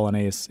low-level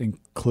felonies,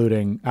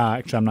 including,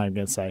 actually, I'm not even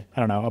going to say, I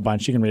don't know, a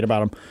bunch. You can read about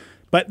them.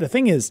 But the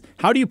thing is,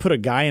 how do you put a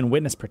guy in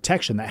witness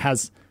protection that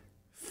has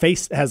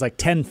like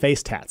 10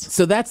 face tats?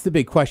 So that's the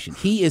big question.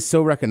 He is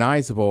so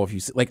recognizable. If you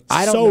like,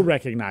 I don't so know.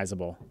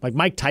 recognizable, like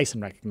Mike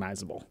Tyson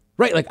recognizable.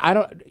 Right, like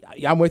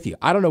I'm with you.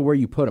 I don't know where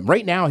you put him.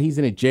 Right now, he's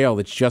in a jail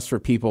that's just for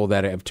people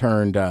that have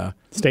turned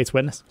State's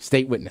witness.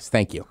 State witness.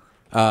 Thank you.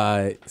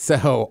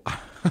 So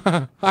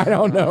I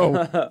don't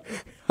know.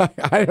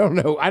 I don't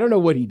know. I don't know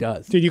what he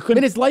does. Dude, you couldn't.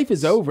 I mean, his life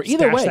is over.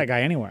 Either Stash way, that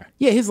guy anywhere.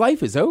 Yeah, his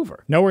life is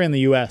over. Nowhere in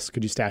the U.S.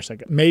 could you stash that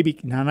guy. Maybe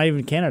not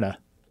even Canada.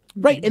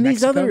 Right, and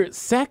Mexico? these other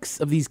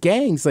sects of these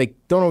gangs like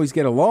don't always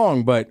get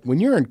along. But when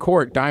you're in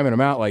court diming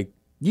them out, like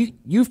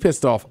you've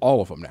pissed off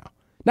all of them now.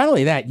 Not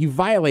only that, you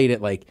violated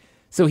like.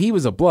 So he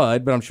was a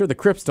blood, but I'm sure the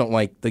Crips don't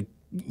like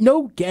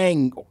no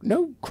gang,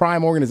 no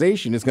crime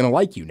organization is going to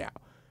like you now.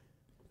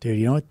 Dude,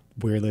 you know what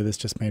weirdly this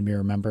just made me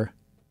remember?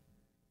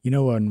 You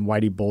know when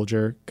Whitey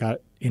Bulger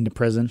got into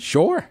prison?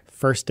 Sure.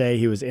 First day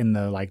he was in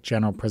the like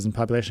general prison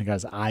population, got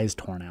his eyes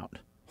torn out.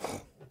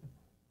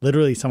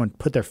 Literally someone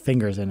put their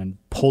fingers in and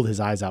pulled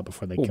his eyes out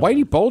before they killed him.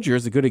 Whitey Bulger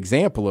is a good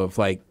example of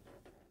like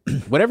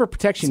whatever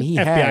protection he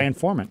FBI had. FBI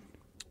informant.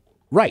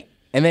 Right.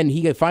 And then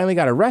he finally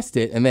got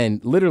arrested, and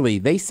then literally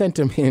they sent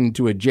him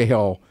into a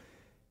jail,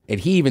 and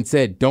he even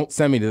said, "Don't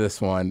send me to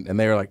this one." And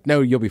they were like,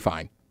 "No, you'll be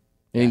fine."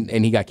 And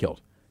he got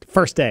killed.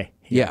 First day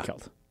he Yeah. got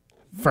killed.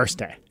 First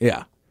day.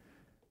 Yeah.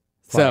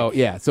 So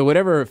yeah, so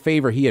whatever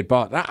favor he had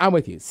bought, I'm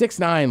with you.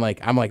 6ix9ine, like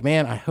I'm like,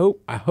 man, I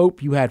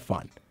hope you had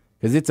fun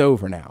because it's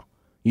over now.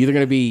 You're either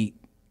gonna be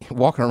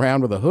walking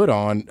around with a hood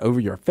on over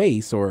your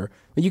face, or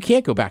you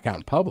can't go back out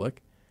in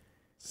public.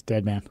 It's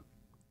dead, man.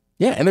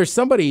 Yeah, and there's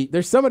somebody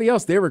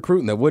else they're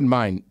recruiting that wouldn't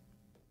mind.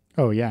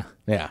 Oh yeah.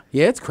 Yeah,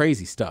 it's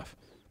crazy stuff.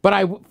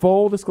 But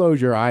full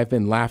disclosure, I've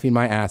been laughing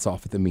my ass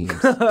off at the memes.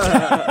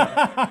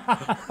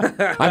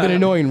 I've been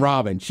annoying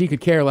Robin. She could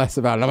care less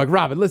about it. I'm like,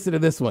 Robin, listen to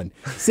this one.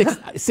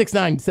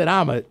 6ix9ine said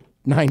I'm a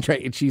 9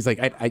 trade. And she's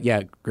like,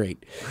 yeah,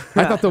 great.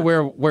 I thought the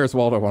Where's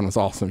Waldo one was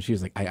awesome. She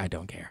was like, I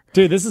don't care.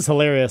 Dude, this is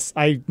hilarious.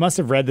 I must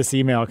have read this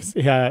email because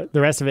the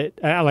rest of it,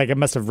 I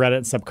must have read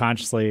it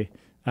subconsciously.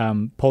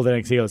 Pulled it in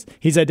because he goes,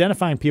 he's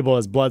identifying people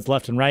as Bloods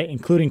left and right,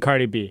 including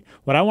Cardi B.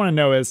 What I want to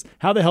know is,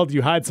 how the hell do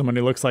you hide someone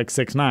who looks like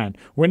 6ix9ine?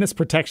 Witness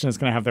protection is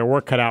going to have their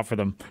work cut out for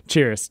them.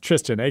 Cheers.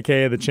 Tristan,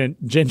 a.k.a. the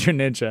Ginger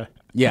Ninja.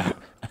 Yeah.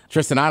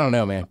 Tristan, I don't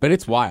know, man, but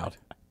it's wild.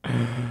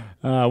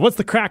 What's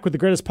the crack with the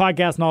greatest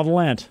podcast in all the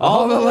land?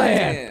 All the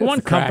land. The one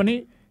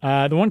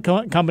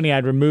company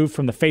I'd removed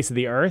from the face of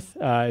the earth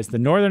is the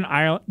Northern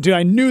Ireland. Dude,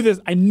 I knew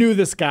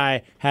this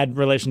guy had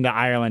relation to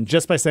Ireland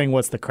just by saying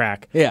what's the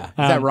crack. Yeah. Is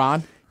that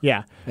Ron?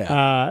 Yeah.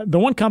 The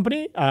one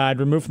company I'd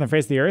removed from the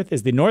face of the earth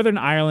is the Northern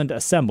Ireland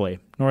Assembly,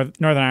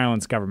 Northern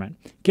Ireland's government.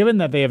 Given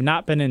that they have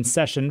not been in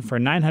session for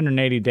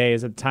 980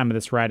 days at the time of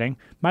this writing,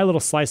 my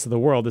little slice of the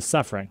world is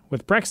suffering.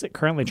 With Brexit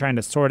currently trying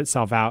to sort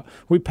itself out,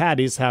 we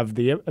Paddies have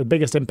the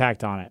biggest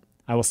impact on it.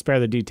 I will spare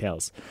the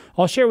details.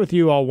 I'll share with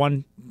you all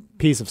one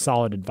piece of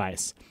solid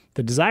advice.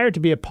 The desire to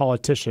be a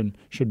politician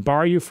should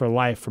bar you for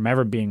life from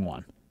ever being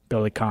one.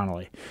 Billy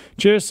Connolly.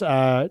 Cheers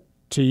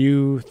to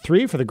you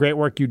three for the great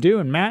work you do.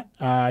 And Matt,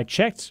 I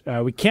checked.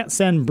 We can't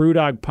send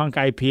Brewdog Punk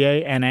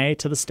IPA NA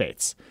to the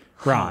States.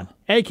 Ron,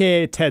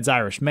 a.k.a. Ted's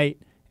Irish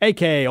mate,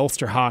 a.k.a.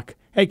 Ulster Hawk,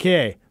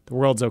 a.k.a. the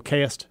world's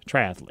okayest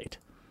triathlete.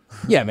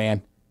 Yeah,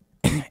 man.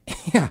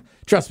 Yeah,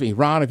 trust me,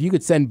 Ron, if you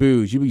could send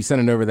booze, you'd be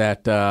sending over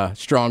that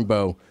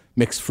Strongbow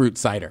mixed fruit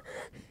cider.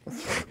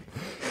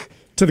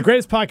 To the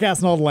greatest podcast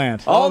in all the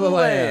land. All the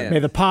land. May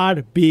the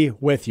pod be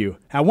with you.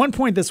 At one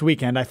point this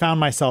weekend, I found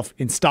myself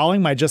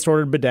installing my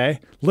just-ordered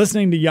bidet,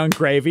 listening to Young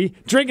Gravy,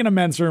 drinking a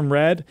Men's Room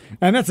Red,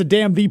 and that's a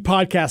damn the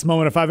podcast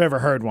moment if I've ever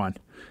heard one.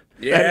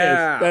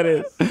 Yeah. That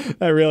is.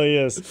 That really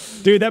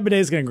is. Dude, that bidet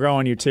is going to grow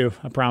on you too,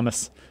 I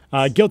promise.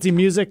 Guilty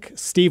Music,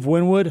 Steve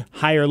Winwood,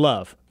 Higher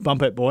Love.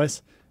 Bump it,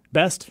 boys.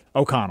 Best,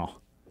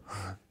 O'Connell.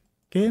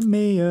 Give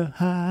me a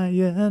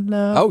higher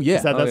love. Oh, yeah.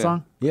 Is that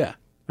song? Yeah.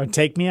 Or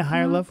Take Me a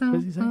Higher Love? What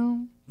does he say?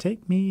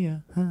 Take me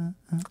a higher.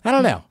 I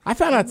don't know. I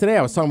found out today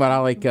I was talking about I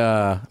like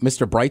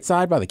Mr.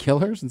 Brightside by the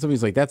Killers, and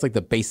somebody's like, that's like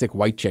the basic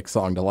white chick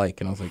song to like.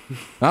 And I was like,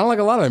 I don't like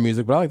a lot of their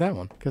music, but I like that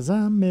one. Because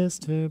I'm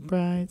Mr.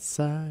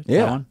 Brightside.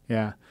 Yeah. That one?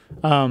 Yeah.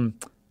 All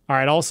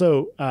right.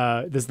 Also,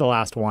 this is the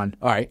last one.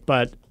 All right.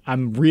 But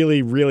I'm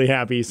really, really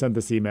happy you sent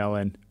this email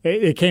in.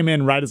 It came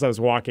in right as I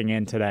was walking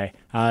in today.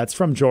 It's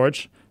from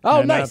George. Oh,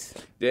 And, nice.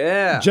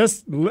 Yeah.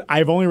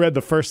 I've only read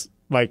the first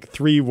like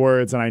 3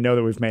 words, and I know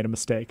that we've made a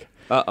mistake.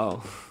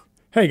 Uh-oh.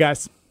 Hey,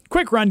 guys.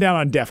 Quick rundown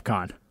on DEF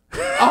CON.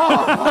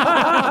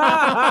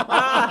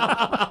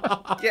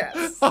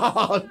 Yes.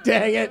 Oh,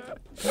 dang it.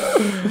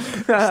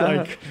 It's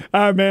like,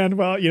 man,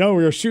 well, we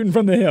were shooting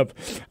from the hip.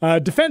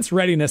 Defense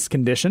readiness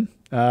condition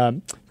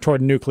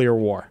toward nuclear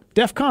war.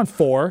 DEF CON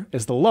 4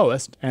 is the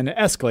lowest, and it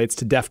escalates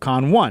to DEF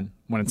CON 1,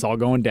 when it's all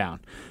going down.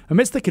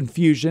 Amidst the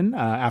confusion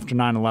after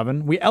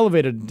 9/11, we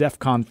elevated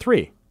DEFCON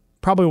 3.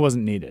 Probably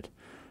wasn't needed.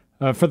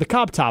 For the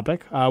Cobb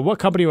topic, what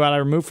company would I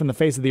remove from the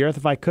face of the earth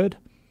if I could?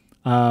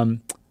 I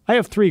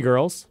have 3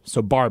 girls,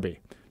 so Barbie.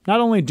 Not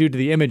only due to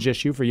the image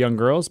issue for young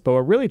girls, but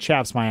what really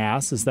chaps my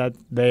ass is that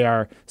they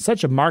are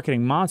such a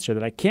marketing monster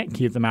that I can't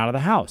keep them out of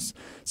the house.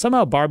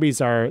 Somehow Barbies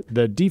are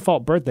the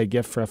default birthday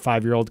gift for a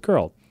 5-year-old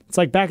girl. It's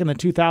like back in the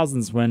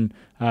 2000s when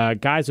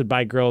guys would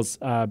buy girls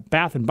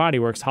Bath and Body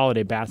Works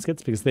holiday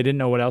baskets because they didn't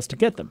know what else to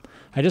get them.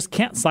 I just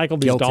can't cycle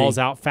these dolls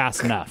out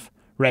fast enough.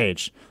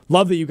 Rage.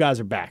 Love that you guys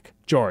are back.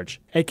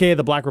 George, a.k.a.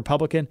 the Black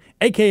Republican,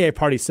 a.k.a.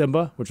 Party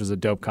Simba, which was a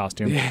dope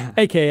costume,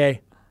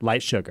 a.k.a.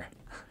 Light Sugar.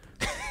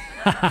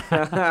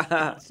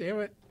 Damn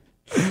it.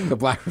 The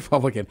Black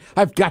Republican.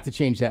 I've got to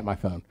change that in my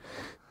phone.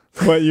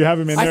 What, you have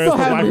him in there as the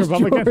Black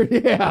Republican?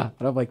 George, yeah.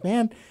 And I'm like,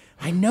 man,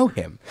 I know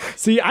him.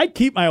 See, I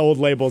keep my old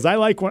labels. I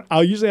like when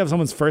I'll usually have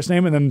someone's first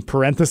name and then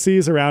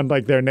parentheses around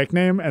like their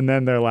nickname and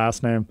then their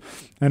last name.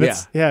 And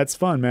it's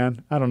fun,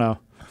 man. I don't know.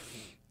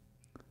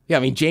 Yeah, I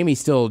mean,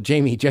 Jesse's girl.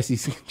 Jesse's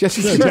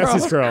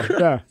girl.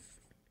 Yeah.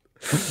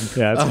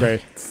 Yeah, that's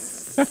great.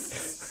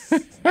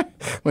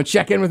 Want to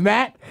check in with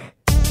Matt?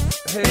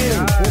 Hey,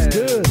 what's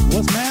good?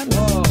 What's Matt?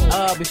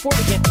 Before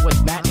we get to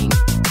what's Matting.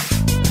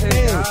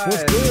 Hey,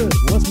 what's good?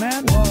 What's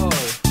Matt?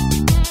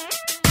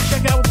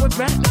 Check out what's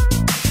Matting.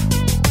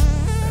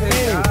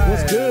 Hey,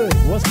 what's good?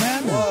 What's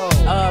Matt?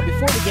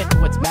 Before we get to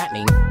what's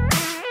Matting.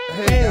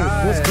 Hey,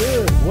 what's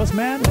good? What's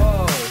Matt?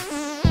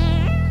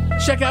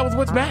 Check out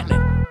what's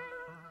Matting.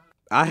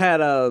 I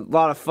had a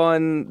lot of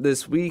fun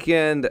this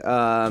weekend.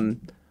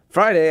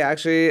 Friday,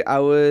 actually, I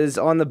was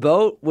on the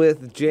boat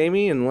with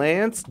Jamie and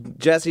Lance.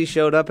 Jesse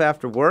showed up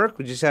after work.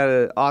 We just had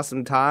an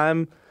awesome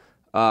time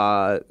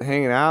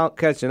hanging out,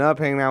 catching up,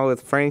 hanging out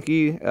with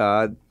Frankie.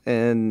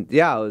 And,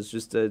 yeah, it was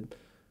just a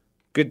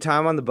good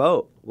time on the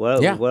boat.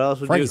 What else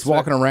would Frankie's you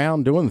walking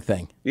around doing the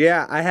thing.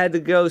 Yeah, I had to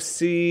go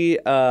see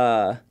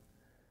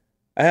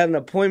I had an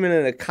appointment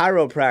in a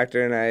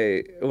chiropractor,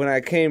 and when I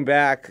came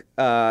back,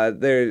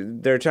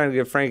 they're trying to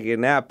give Frankie a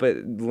nap, but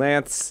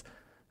Lance,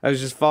 I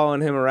was just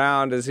following him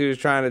around as he was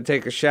trying to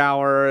take a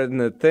shower and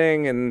the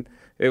thing, and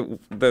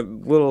the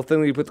little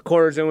thing that you put the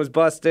quarters in was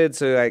busted,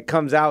 so he like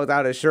comes out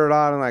without his shirt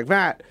on. I'm like,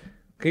 Matt,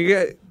 can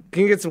you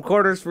get some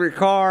quarters for your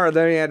car? And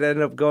then he had to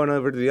end up going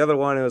over to the other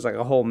one. It was like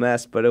a whole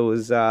mess, but it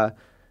was it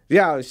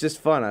was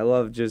just fun. I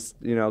love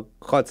just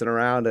klutzing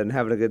around and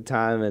having a good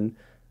time. And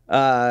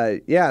so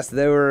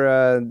they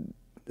were.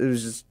 It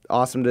was just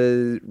awesome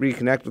to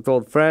reconnect with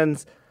old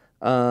friends.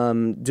 Do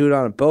it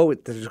on a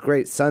boat. There's a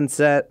great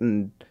sunset,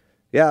 and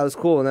yeah, it was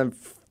cool. And then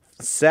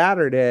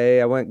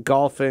Saturday, I went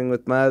golfing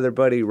with my other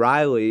buddy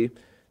Riley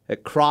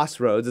at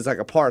Crossroads. It's like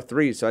a par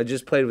 3, so I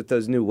just played with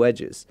those new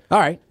wedges. All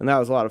right, and that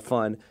was a lot of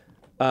fun.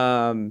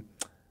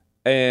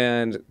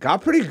 And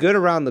got pretty good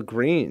around the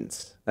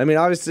greens. I mean,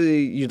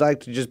 obviously, you'd like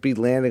to just be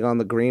landing on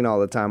the green all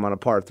the time on a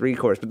par 3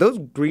 course, but those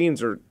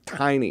greens are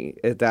tiny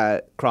at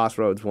that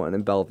Crossroads one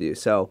in Bellevue.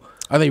 So,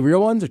 are they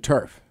real ones or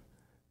turf?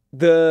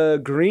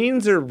 The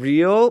greens are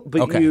real,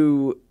 but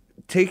you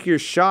take your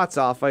shots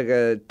off like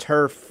a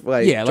turf,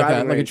 like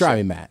a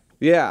driving mat.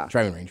 Yeah,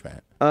 driving range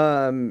mat.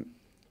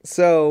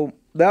 So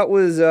that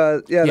was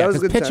that was a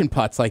good pitch time. and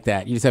putts like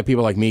that. You just have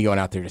people like me going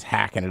out there just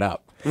hacking it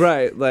up.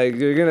 Right, like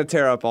you're gonna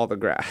tear up all the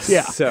grass.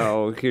 Yeah.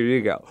 So here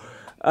you go.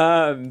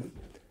 So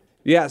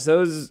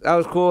that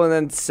was cool. And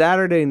then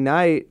Saturday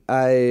night,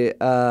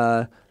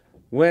 I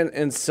went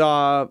and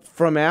saw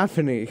From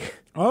Anthony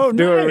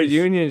do a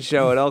reunion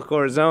show at El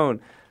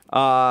Corazon.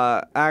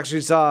 I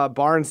actually saw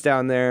Barnes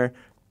down there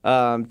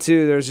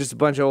too. There's just a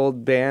bunch of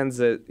old bands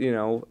that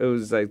it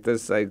was like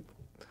this like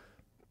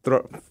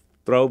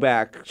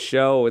throwback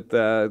show with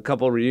a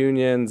couple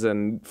reunions.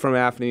 And From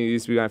Anthony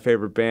used to be my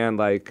favorite band,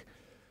 like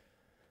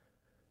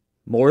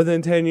more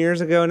than 10 years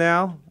ago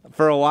now.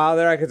 For a while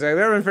there, I could say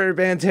they were my favorite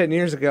band 10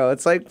 years ago.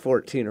 It's like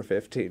 14 or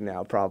 15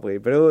 now, probably.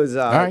 But it was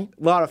a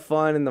lot of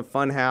fun in the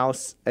fun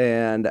house.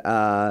 And,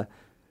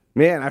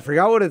 man, I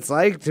forgot what it's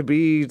like to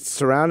be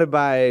surrounded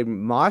by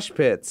mosh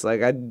pits.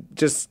 Like, I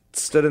just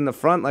stood in the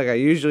front like I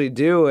usually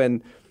do.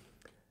 And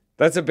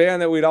that's a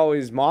band that we'd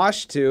always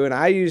mosh to. And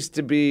I used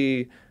to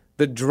be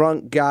the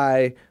drunk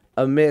guy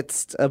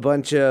amidst a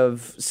bunch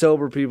of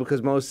sober people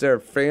because most of their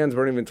fans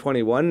weren't even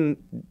 21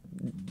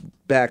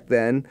 back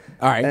then.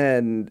 All right.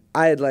 And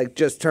I had like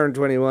just turned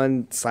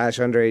 21 /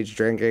 underage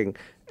drinking.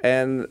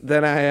 And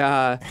then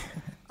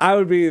I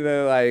would be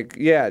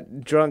the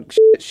drunk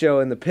shit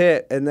show in the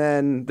pit. And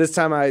then this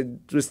time I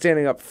was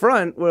standing up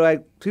front where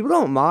like people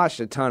don't mosh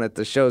a ton at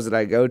the shows that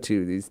I go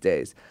to these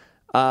days.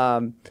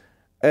 And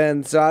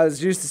so I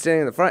was used to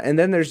standing in the front, and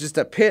then there's just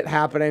a pit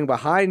happening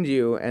behind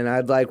you. And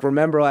I'd like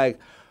remember like,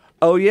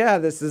 oh yeah,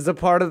 this is a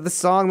part of the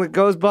song that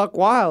goes buck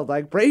wild.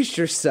 Like brace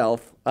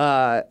yourself.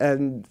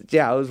 And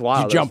yeah, it was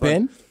wild. Did you jump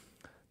in?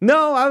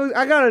 No,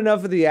 I got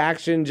enough of the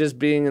action just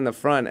being in the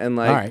front and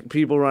like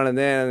people running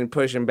in and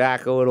pushing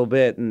back a little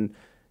bit, and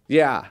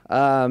yeah.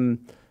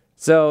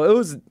 So it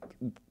was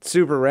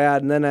super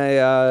rad. And then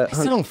I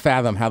still don't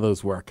fathom how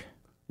those work.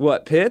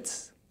 What,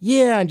 Pitts?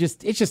 Yeah, and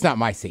it's just not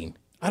my scene.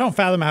 I don't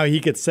fathom how he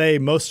could say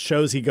most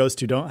shows he goes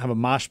to don't have a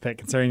mosh pit,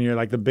 considering you're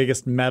like the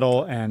biggest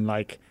metal and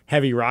like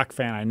heavy rock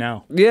fan I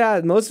know. Yeah,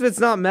 most of it's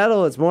not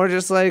metal. It's more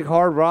just like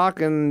hard rock,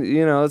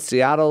 and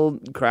Seattle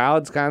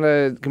crowds kind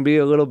of can be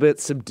a little bit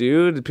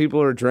subdued.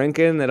 People are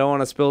drinking; they don't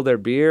want to spill their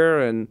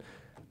beer, and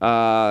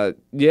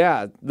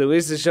yeah, at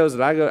least the shows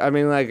that I go. I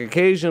mean, like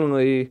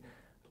occasionally,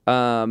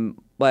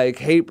 like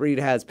Hatebreed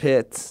has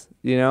pits.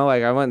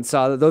 Like I went and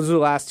saw that. Those were the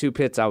last 2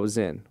 pits I was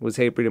in. Was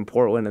Hatebreed in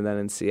Portland and then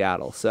in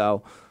Seattle.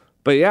 So.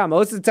 But yeah,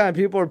 most of the time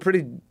people are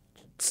pretty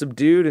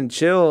subdued and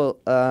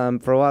chill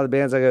for a lot of the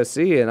bands I go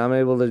see, and I'm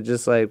able to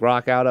just like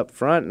rock out up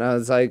front. And I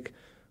was like,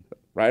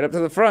 right up to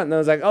the front, and I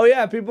was like, oh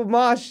yeah, people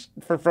mosh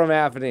from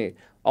Aphany.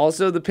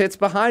 Also, the pit's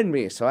behind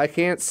me, so I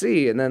can't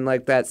see. And then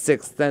like that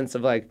sixth sense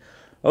of like,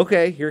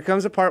 okay, here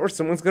comes a part where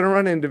someone's gonna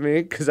run into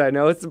me because I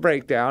know it's the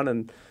breakdown,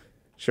 and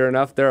sure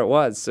enough, there it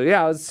was. So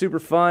yeah, it was super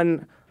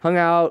fun. Hung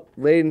out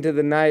late into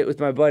the night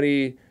with my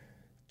buddy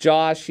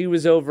Josh. He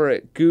was over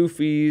at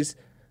Goofy's.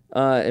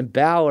 In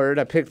Ballard,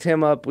 I picked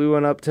him up. We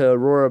went up to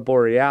Aurora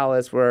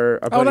Borealis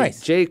where our buddy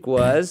Jake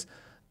was,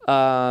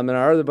 and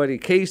our other buddy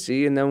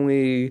Casey, and then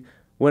we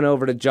went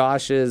over to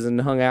Josh's and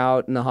hung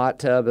out in the hot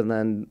tub, and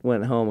then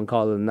went home and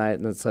called it a night.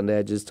 And then Sunday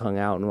I just hung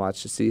out and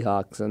watched the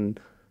Seahawks and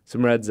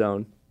some Red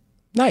Zone.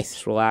 Nice.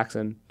 Just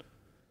relaxing.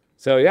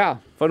 So yeah,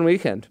 fun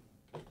weekend.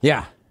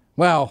 Yeah.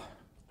 Well,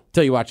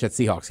 till you watch that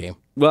Seahawks game.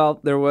 Well,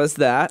 there was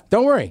that.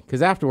 Don't worry,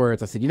 because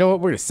afterwards I said, you know what,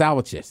 we're going to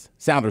salvage this.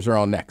 Sounders are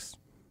on next.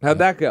 How'd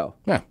that go?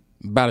 Yeah.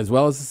 About as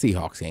well as the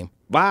Seahawks game.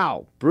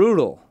 Wow,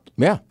 brutal.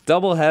 Yeah.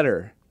 Double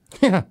header.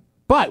 Yeah.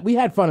 But we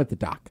had fun at the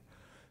dock.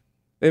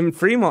 In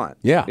Fremont.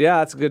 Yeah. Yeah,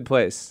 that's a good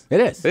place.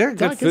 It is. They got good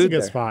Doc food is a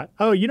good there. spot.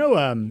 Oh,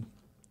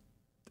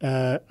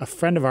 a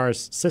friend of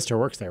ours' sister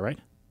works there, right?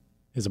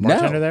 Is a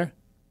bartender there?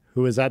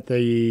 Who was at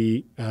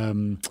the,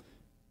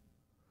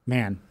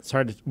 man, it's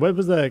hard to, what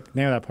was the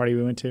name of that party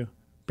we went to?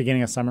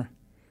 Beginning of summer?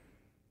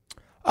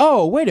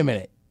 Oh, wait a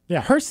minute.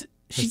 Yeah.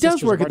 She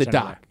does work at the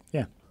dock.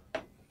 There.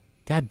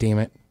 God damn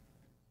it.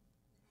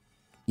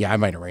 Yeah, I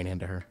might have ran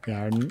into her.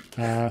 Yeah.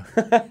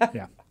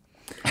 Yeah.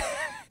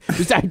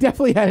 I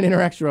definitely had an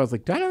interaction where I was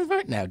like, do I know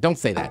this? No, don't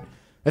say that.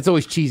 That's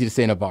always cheesy to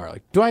say in a bar.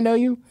 Like, do I know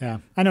you? Yeah.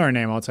 I know her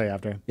name. I'll tell you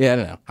after. Yeah, I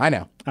don't know. I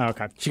know. Oh,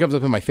 okay. She comes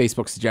up in my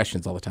Facebook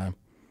suggestions all the time.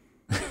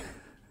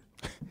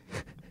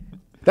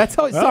 That's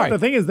how. Well, sorry. the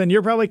thing is, then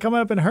you're probably coming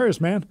up in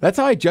hers, man. That's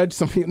how I judge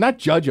some people. Not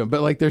judge them,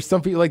 but like there's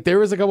some people. Like there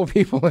was a couple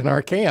people in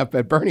our camp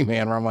at Burning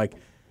Man where I'm like,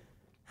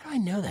 how do I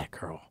know that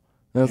girl?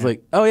 And I was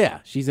like, oh yeah,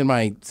 she's in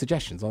my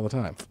suggestions all the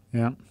time.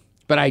 Yeah.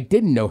 But I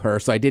didn't know her,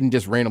 so I didn't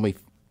just randomly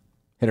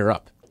hit her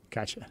up.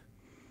 Gotcha.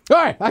 All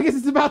right, I guess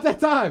it's about that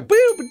time.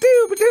 Boo, ba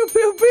doo, ba doo,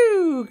 boo,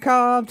 boo.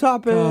 Calm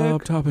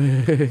topic.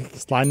 Topic.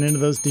 Sliding into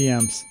those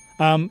DMs.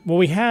 Well,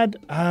 we had,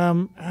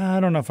 I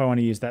don't know if I want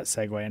to use that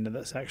segue into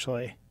this,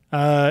 actually.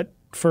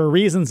 For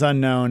reasons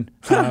unknown,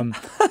 I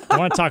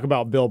want to talk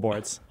about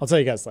billboards. I'll tell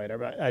you guys later,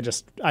 but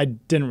I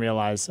didn't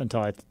realize until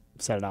I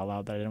said it out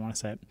loud that I didn't want to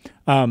say it.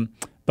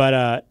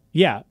 But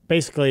yeah,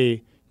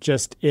 basically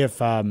just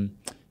if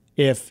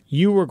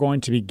you were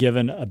going to be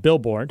given a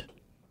billboard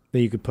that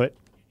you could put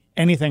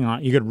anything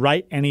on, you could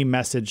write any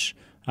message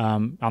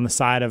on the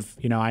side of,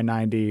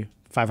 I-90,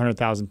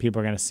 500,000 people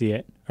are going to see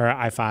it, or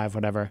I-5,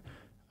 whatever.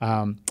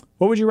 What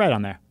would you write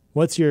on there?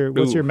 What's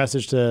your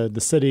message to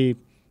the city,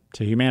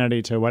 to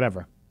humanity, to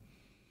whatever?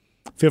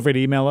 Feel free to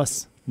email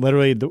us.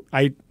 Literally,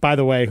 by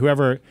the way,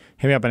 whoever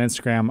hit me up on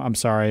Instagram, I'm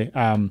sorry.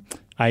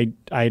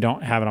 I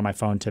don't have it on my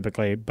phone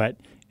typically, but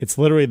it's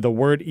literally the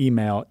word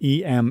email,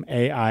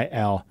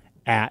 email,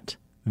 at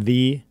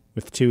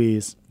with 2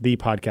 E's,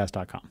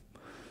 thepodcast.com.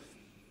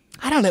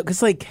 I don't know,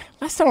 because like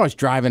last time I was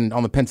driving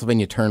on the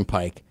Pennsylvania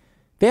Turnpike,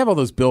 they have all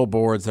those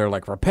billboards that are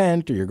like,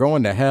 repent or you're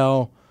going to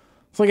hell.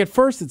 It's like at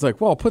first it's like,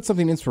 well, put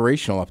something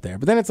inspirational up there.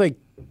 But then it's like,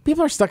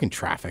 people are stuck in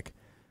traffic.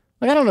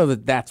 Like, I don't know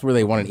that that's where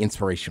they want an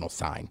inspirational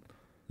sign.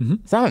 Mm-hmm.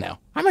 So I don't know.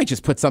 I might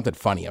just put something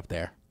funny up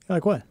there.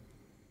 Like what?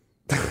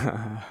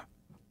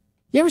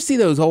 You ever see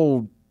those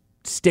old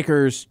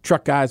stickers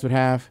truck guys would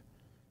have?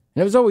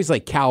 And it was always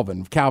like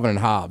Calvin and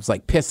Hobbes,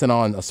 like pissing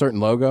on a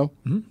certain logo.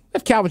 Mm-hmm.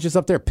 If Calvin's just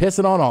up there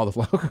pissing on all the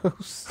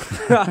logos.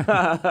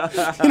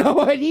 You know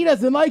what? He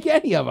doesn't like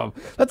any of them.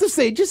 Let's just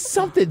say just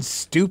something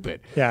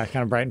stupid. Yeah,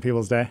 kind of brighten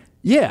people's day.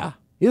 Yeah.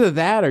 Either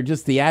that or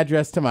just the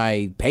address to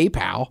my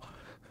PayPal.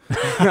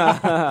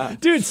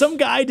 Dude, some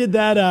guy did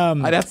that.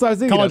 That's what I was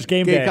thinking. College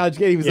game day. College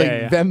game. He was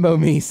Venmo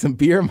me some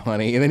beer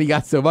money, and then he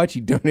got so much he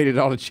donated it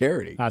all to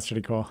charity. That's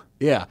pretty cool.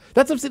 Yeah,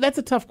 that's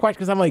a tough question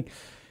because I'm like,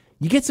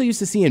 you get so used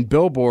to seeing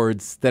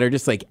billboards that are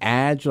just like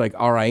ads. You're like,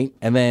 all right,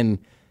 and then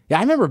I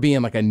remember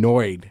being like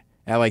annoyed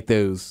at like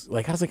those.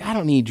 Like I was like, I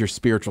don't need your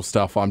spiritual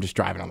stuff while I'm just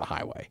driving on the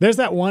highway. There's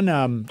that one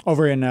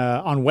over in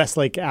on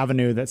Westlake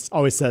Avenue that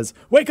always says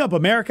 "Wake up,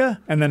 America,"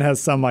 and then has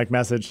some like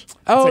message.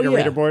 It's like a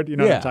reader board. You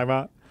know what I'm talking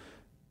about?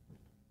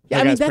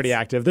 Yeah, that guy's pretty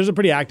active. There's a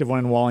pretty active one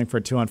in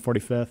Wallingford too on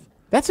 45th.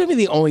 That's maybe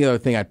the only other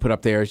thing I'd put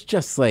up there is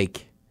just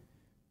like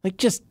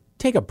just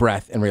take a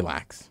breath and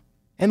relax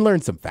and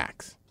learn some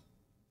facts.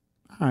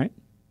 All right.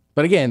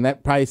 But again,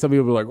 that probably some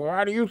people will be like,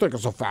 why do you think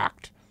it's a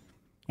fact?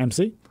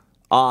 MC?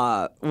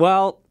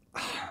 Well,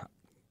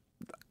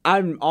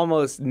 I'm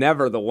almost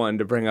never the one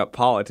to bring up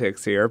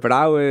politics here, but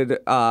I would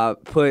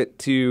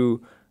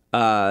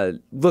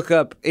look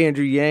up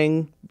Andrew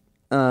Yang,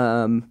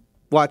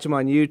 watch him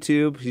on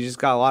YouTube. He's just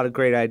got a lot of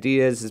great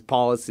ideas. His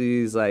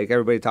policies, like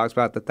everybody talks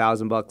about the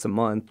 $1,000 a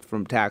month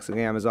from taxing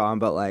Amazon,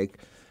 but like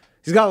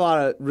he's got a lot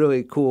of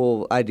really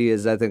cool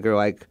ideas I think are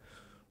like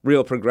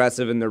real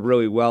progressive and they're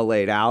really well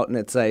laid out. And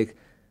it's like,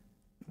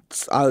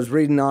 I was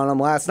reading on him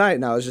last night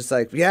and I was just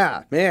like,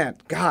 yeah, man,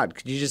 God,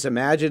 could you just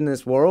imagine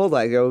this world?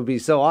 Like it would be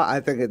so, I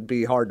think it'd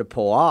be hard to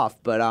pull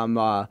off, but I'm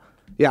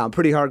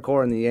pretty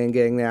hardcore in the Yang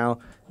Gang now.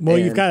 Well,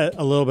 you've got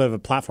a little bit of a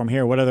platform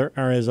here. What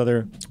are his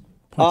other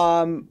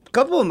points? A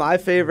couple of my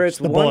favorites.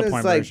 The One bullet is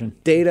point like version.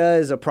 data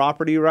is a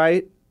property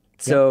right.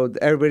 So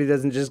everybody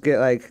doesn't just get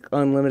like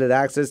unlimited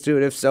access to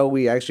it. If so,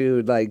 we actually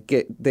would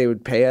they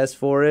would pay us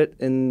for it,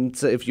 and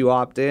so if you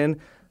opt in.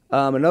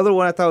 Another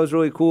one I thought was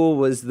really cool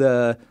was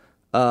the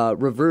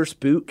reverse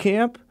boot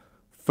camp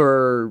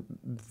for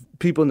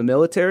people in the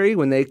military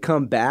when they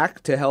come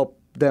back to help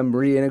them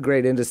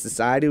reintegrate into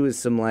society with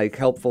some like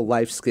helpful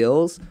life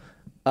skills.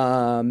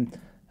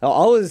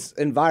 All his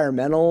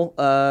environmental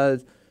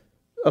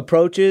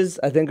approaches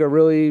I think are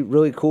really,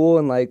 really cool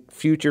and like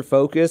future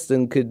focused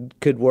and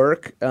could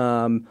work.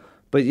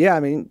 But yeah, I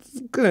mean, it's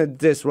gonna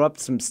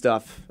disrupt some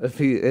stuff if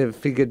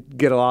he could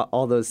get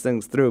all those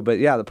things through. But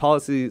yeah, the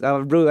policy, I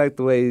really like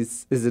the way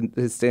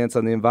his stance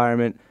on the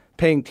environment.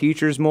 Paying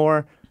teachers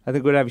more, I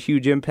think would have a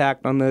huge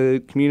impact on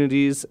the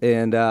communities.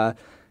 And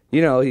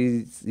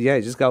he's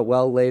just got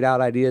well laid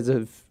out ideas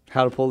of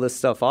how to pull this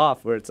stuff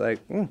off. Where it's like,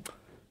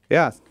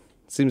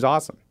 seems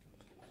awesome.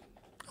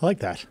 I like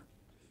that.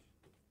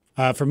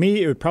 For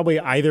me, it would probably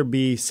either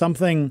be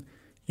something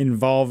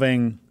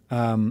involving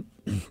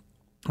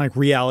like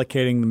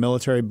reallocating the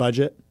military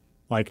budget,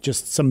 like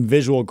just some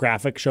visual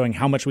graphic showing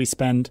how much we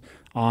spend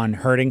on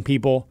hurting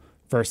people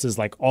versus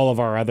like all of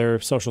our other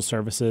social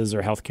services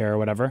or healthcare or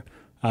whatever.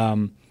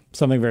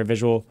 Something very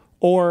visual.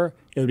 Or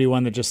it would be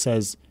one that just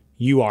says,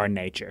 you are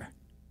nature.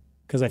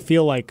 Because I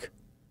feel like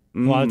a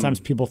lot of times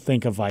people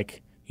think of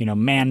like,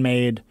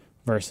 man-made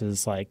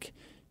versus like,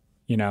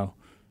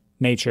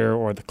 nature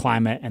or the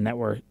climate, and that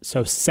we're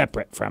so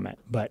separate from it.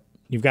 But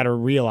you've got to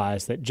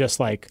realize that just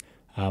like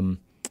an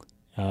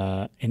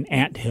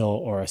anthill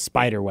or a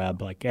spider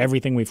web, like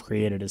everything we've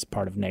created is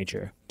part of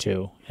nature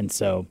too. And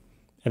so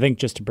I think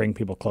just to bring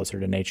people closer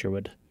to nature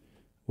would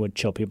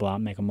chill people out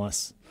and make them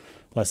less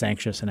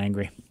anxious and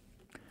angry.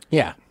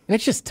 Yeah, and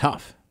it's just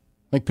tough.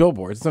 Like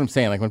billboards, that's what I'm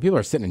saying. Like when people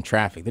are sitting in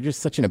traffic, they're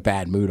just such in a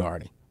bad mood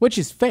already, which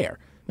is fair.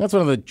 That's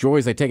one of the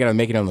joys I take out of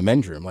making it on the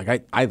men's room.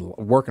 Like I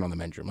working on the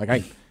men's room. Like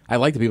I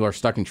like the people who are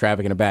stuck in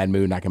traffic in a bad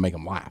mood and I can make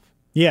them laugh.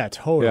 Yeah,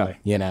 totally.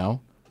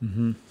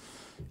 Mm-hmm.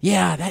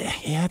 Yeah,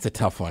 that's a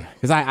tough one.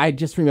 Because I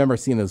just remember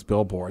seeing those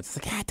billboards.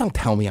 It's like, don't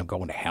tell me I'm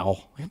going to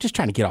hell. I'm just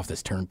trying to get off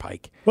this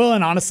turnpike. Well,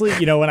 and honestly,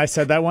 when I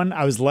said that one,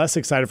 I was less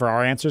excited for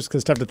our answers because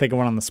it's tough to think of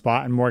one on the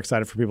spot, and more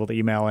excited for people to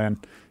email in.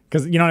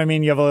 Because, you know what I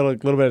mean? You have a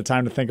little bit of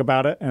time to think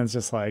about it, and it's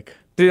just like...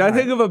 Dude, I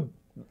think of a...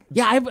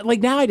 Yeah,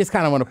 now I just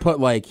kind of want to put,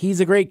 like, he's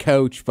a great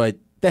coach, but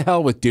the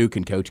hell with Duke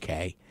and Coach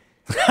K.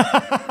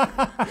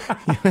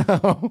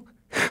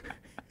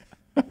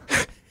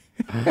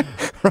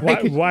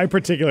 Right? Why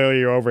particularly are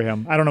you over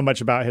him? I don't know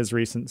much about his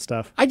recent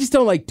stuff. I just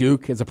don't like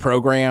Duke as a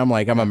program.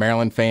 Like, I'm a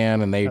Maryland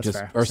fan, and they That's just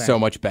fair. are Same. so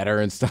much better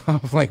and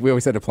stuff. Like, we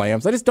always had to play them,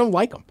 so I just don't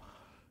like them.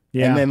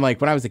 Yeah. And then, like,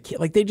 when I was a kid,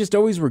 like, they just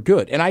always were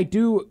good. And I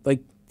do,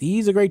 like,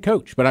 he's a great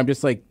coach, but I'm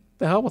just like,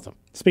 the hell with him.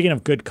 Speaking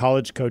of good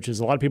college coaches,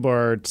 a lot of people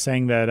are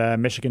saying that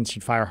Michigan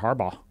should fire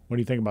Harbaugh. What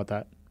do you think about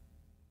that?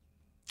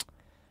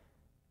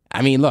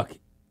 I mean, look,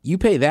 you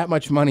pay that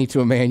much money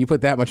to a man, you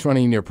put that much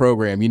money in your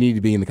program, you need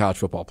to be in the college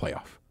football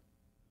playoff.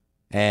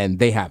 And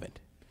they haven't.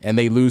 And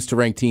they lose to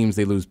ranked teams,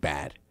 they lose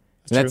bad.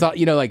 That's all,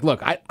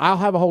 look, I'll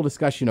have a whole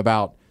discussion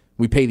about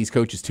we pay these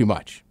coaches too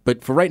much.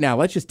 But for right now,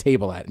 let's just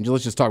table that and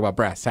let's just talk about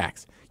brass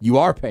tacks. You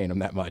are paying them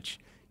that much.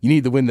 You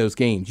need to win those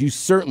games. You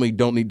certainly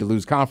don't need to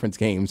lose conference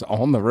games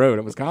on the road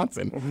at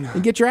Wisconsin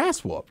and get your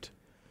ass whooped.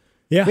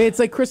 Yeah. I mean, it's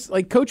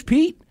like Coach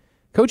Pete.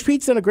 Coach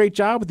Pete's done a great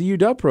job with the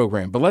UW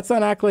program, but let's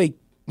not act like,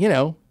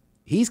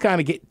 he's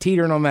kind of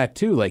teetering on that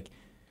too. Like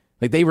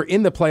they were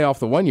in the playoff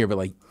the one year, but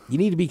like you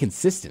need to be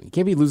consistent. You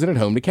can't be losing at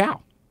home to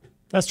Cal.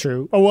 That's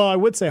true. Oh, well, I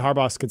would say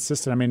Harbaugh's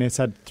consistent. I mean, it's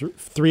had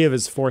three of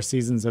his 4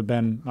 seasons have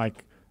been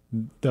like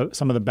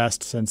some of the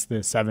best since the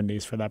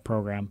 70s for that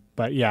program.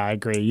 But yeah, I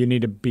agree. You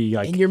need to be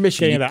like you're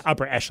Michigan, getting that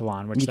upper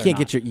echelon, which you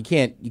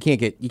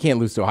can't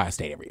lose to Ohio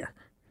State every year.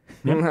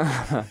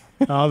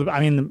 I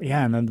mean,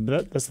 yeah, and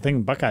that's the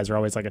thing. Buckeyes are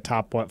always like a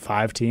top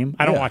 5 team.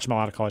 I don't watch them a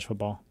lot of college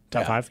football.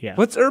 Top 5, yeah.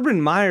 What's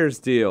Urban Meyer's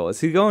deal? Is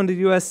he going to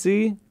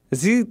USC?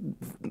 Is he?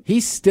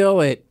 He's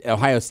still at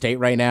Ohio State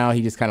right now.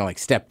 He just kind of like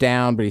stepped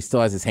down, but he still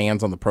has his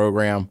hands on the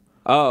program.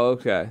 Oh,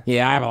 okay.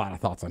 Yeah, I have a lot of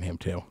thoughts on him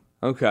too.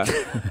 Okay.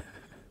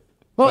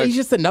 Well, he's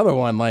just another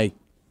one. Like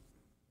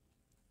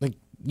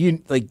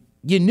you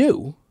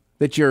knew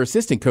that your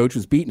assistant coach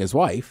was beating his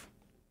wife,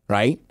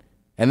 right?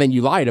 and then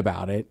you lied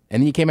about it,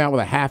 and then you came out with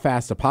a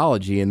half-assed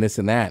apology and this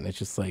and that, and it's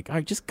just like, all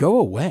right, just go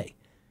away.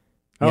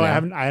 Oh, I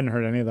hadn't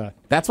heard any of that.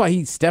 That's why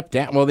he stepped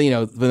down. Well,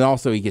 then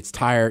also he gets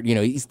tired.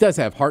 He does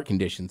have heart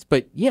conditions.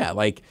 But yeah,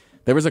 like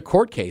there was a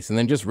court case, and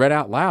then just read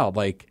out loud,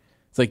 like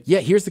it's like, yeah,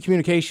 here's the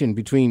communication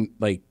between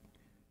like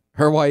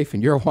her wife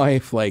and your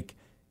wife. Like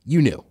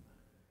you knew,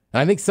 and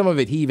I think some of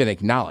it he even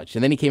acknowledged.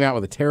 And then he came out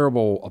with a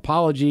terrible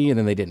apology, and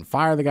then they didn't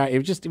fire the guy. It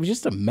was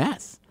just a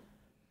mess.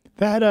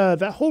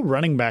 That whole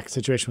running back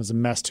situation was a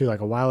mess too. Like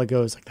a while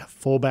ago, it was like that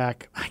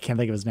fullback. I can't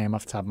think of his name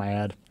off the top of my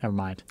head. Never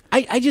mind.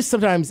 I just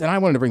sometimes, and I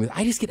wanted to bring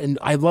this.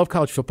 I love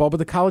college football, but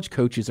the college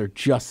coaches are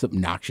just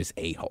obnoxious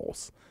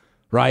a-holes,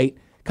 right?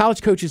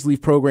 College coaches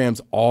leave programs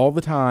all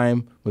the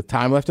time with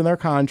time left in their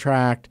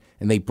contract,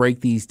 and they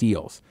break these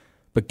deals.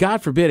 But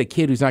God forbid a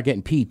kid who's not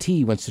getting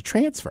PT wants to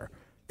transfer,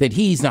 that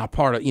he's not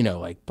part of.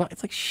 But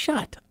it's like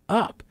shut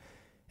up.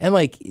 And,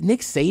 like,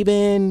 Nick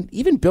Saban,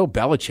 even Bill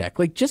Belichick,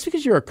 like, just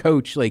because you're a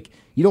coach, like,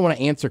 you don't want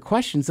to answer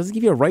questions doesn't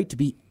give you a right to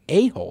be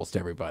a-holes to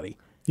everybody.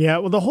 Yeah,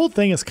 well, the whole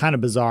thing is kind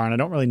of bizarre, and I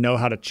don't really know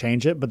how to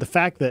change it. But the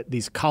fact that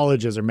these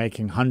colleges are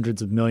making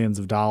hundreds of millions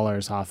of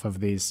dollars off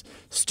of these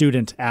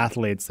student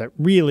athletes that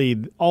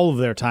really all of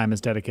their time is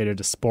dedicated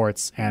to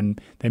sports, and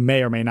they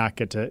may or may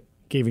not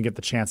even get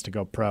the chance to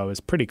go pro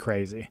is pretty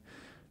crazy.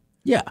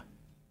 Yeah.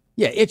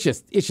 Yeah, it's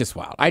just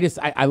wild.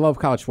 I love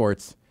college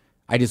sports.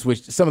 I just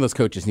wish some of those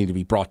coaches need to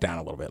be brought down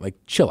a little bit. Like,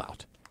 chill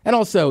out. And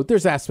also,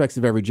 there's aspects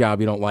of every job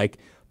you don't like.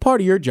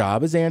 Part of your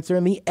job is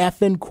answering the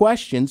effing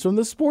questions from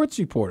the sports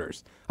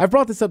reporters. I've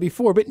brought this up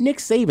before, but Nick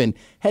Saban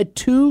had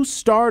 2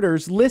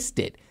 starters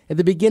listed at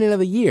the beginning of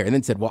the year and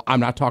then said, well, I'm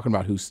not talking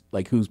about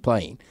who's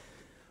playing.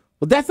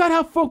 Well, that's not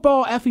how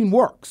football effing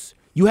works.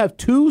 You have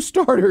 2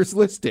 starters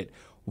listed.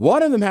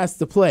 One of them has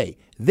to play.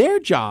 Their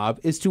job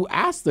is to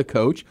ask the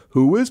coach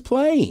who is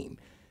playing.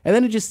 And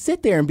then to just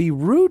sit there and be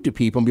rude to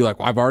people and be like,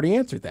 well, I've already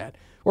answered that.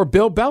 Or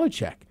Bill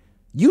Belichick.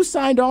 You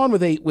signed on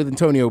with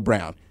Antonio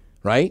Brown,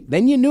 right?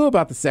 Then you knew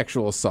about the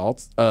sexual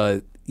assaults,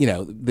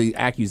 the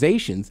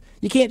accusations.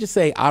 You can't just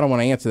say, I don't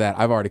want to answer that.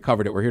 I've already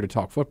covered it. We're here to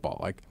talk football.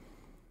 Like,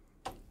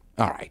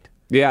 all right.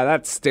 Yeah,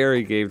 that stare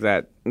he gave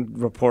that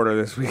reporter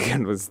this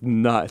weekend was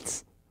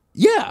nuts.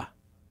 Yeah.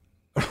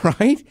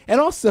 Right? And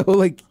also,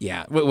 like,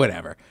 yeah,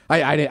 whatever.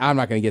 I'm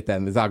not going to get that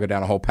in this. I'll go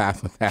down a whole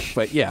path with that.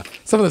 But, yeah,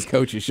 some of those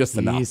coaches, just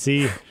enough. You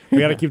see, we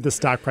got to keep the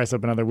stock price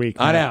up another week.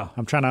 I know.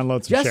 I'm trying to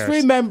unload some shares.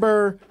 Just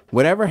remember,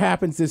 whatever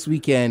happens this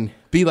weekend,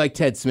 be like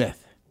Ted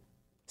Smith.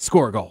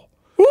 Score a goal.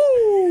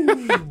 Woo!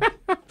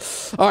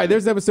 All right,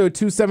 there's episode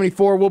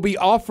 274. We'll be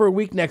off for a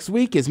week next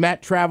week as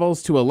Matt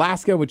travels to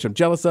Alaska, which I'm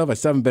jealous of. I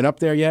still haven't been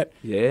up there yet.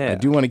 Yeah. I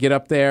do want to get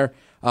up there.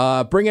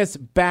 Bring us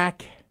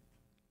back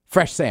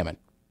fresh salmon.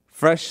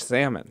 Fresh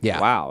salmon. Yeah.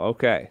 Wow.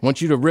 Okay. I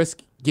want you to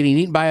risk getting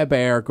eaten by a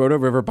bear, go to a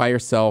river by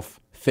yourself,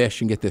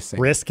 fish, and get this thing.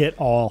 Risk it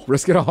all.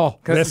 Risk it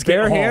all. Because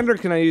bare hand, or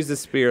can I use the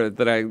spear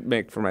that I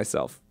make for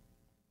myself?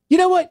 You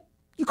know what?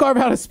 You carve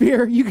out a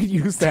spear, you could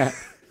use that.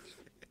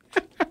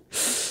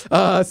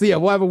 So yeah,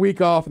 we'll have a week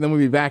off, and then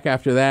we'll be back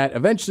after that.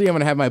 Eventually, I'm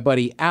going to have my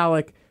buddy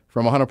Alec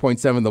from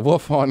 100.7 The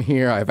Wolf on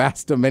here. I've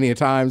asked him many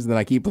times, and then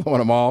I keep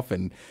blowing him off,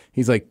 and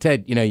he's like,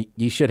 Ted,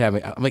 you should have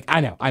me. I'm like, I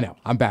know.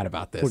 I'm bad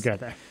about this. We'll get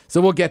there.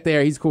 So we'll get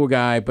there. He's a cool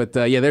guy. But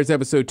yeah, there's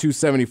episode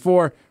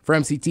 274 for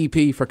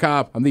MCTP. For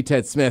Cobb, I'm the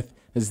Ted Smith.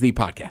 This is the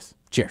podcast.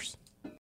 Cheers.